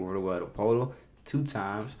 We played Wordle Podle 2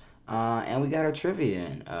 times. And we got our trivia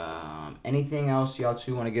in. Anything else y'all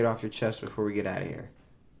two want to get off your chest before we get out of here?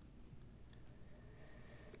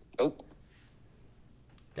 Nope.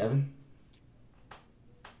 Devin?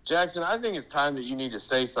 Jackson, I think it's time that you need to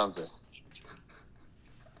say something.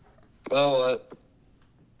 Oh, what?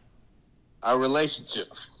 Our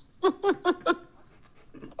relationship.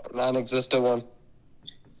 Non-existent one.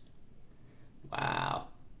 Wow.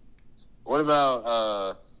 What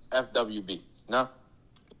about FWB? No?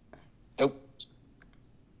 Nope.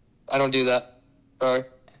 I don't do that. Sorry.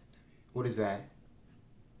 What is that?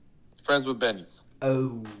 Friends with Benny's.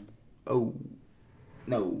 Oh.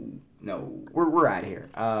 No. We're out of here.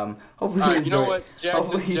 Hopefully All you right, you know enjoyed.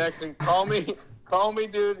 what, Jackson, call me,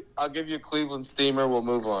 dude. I'll give you a Cleveland steamer. We'll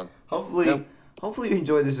move on. Hopefully you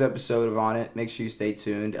enjoyed this episode of On It. Make sure you stay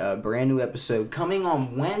tuned. Brand new episode coming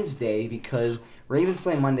on Wednesday because Ravens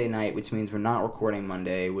play Monday night, which means we're not recording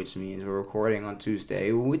Monday, which means we're recording on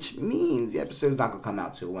Tuesday, which means the episode's not going to come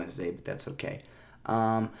out till Wednesday, but that's okay.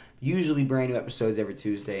 Usually brand new episodes every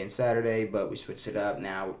Tuesday and Saturday, but we switched it up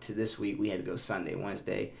now to this week. We had to go Sunday,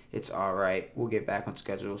 Wednesday. It's all right. We'll get back on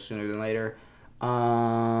schedule sooner than later.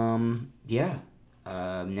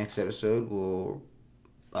 Next episode we'll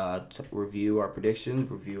review our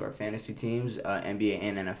predictions, review our fantasy teams, NBA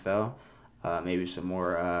and NFL. Maybe some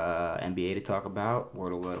more NBA to talk about.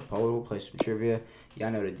 Wordle Podle, play some trivia.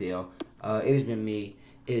 Y'all know the deal. It has been me.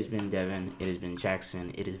 It has been Devin. It has been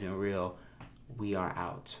Jackson. It has been real. We are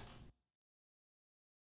out.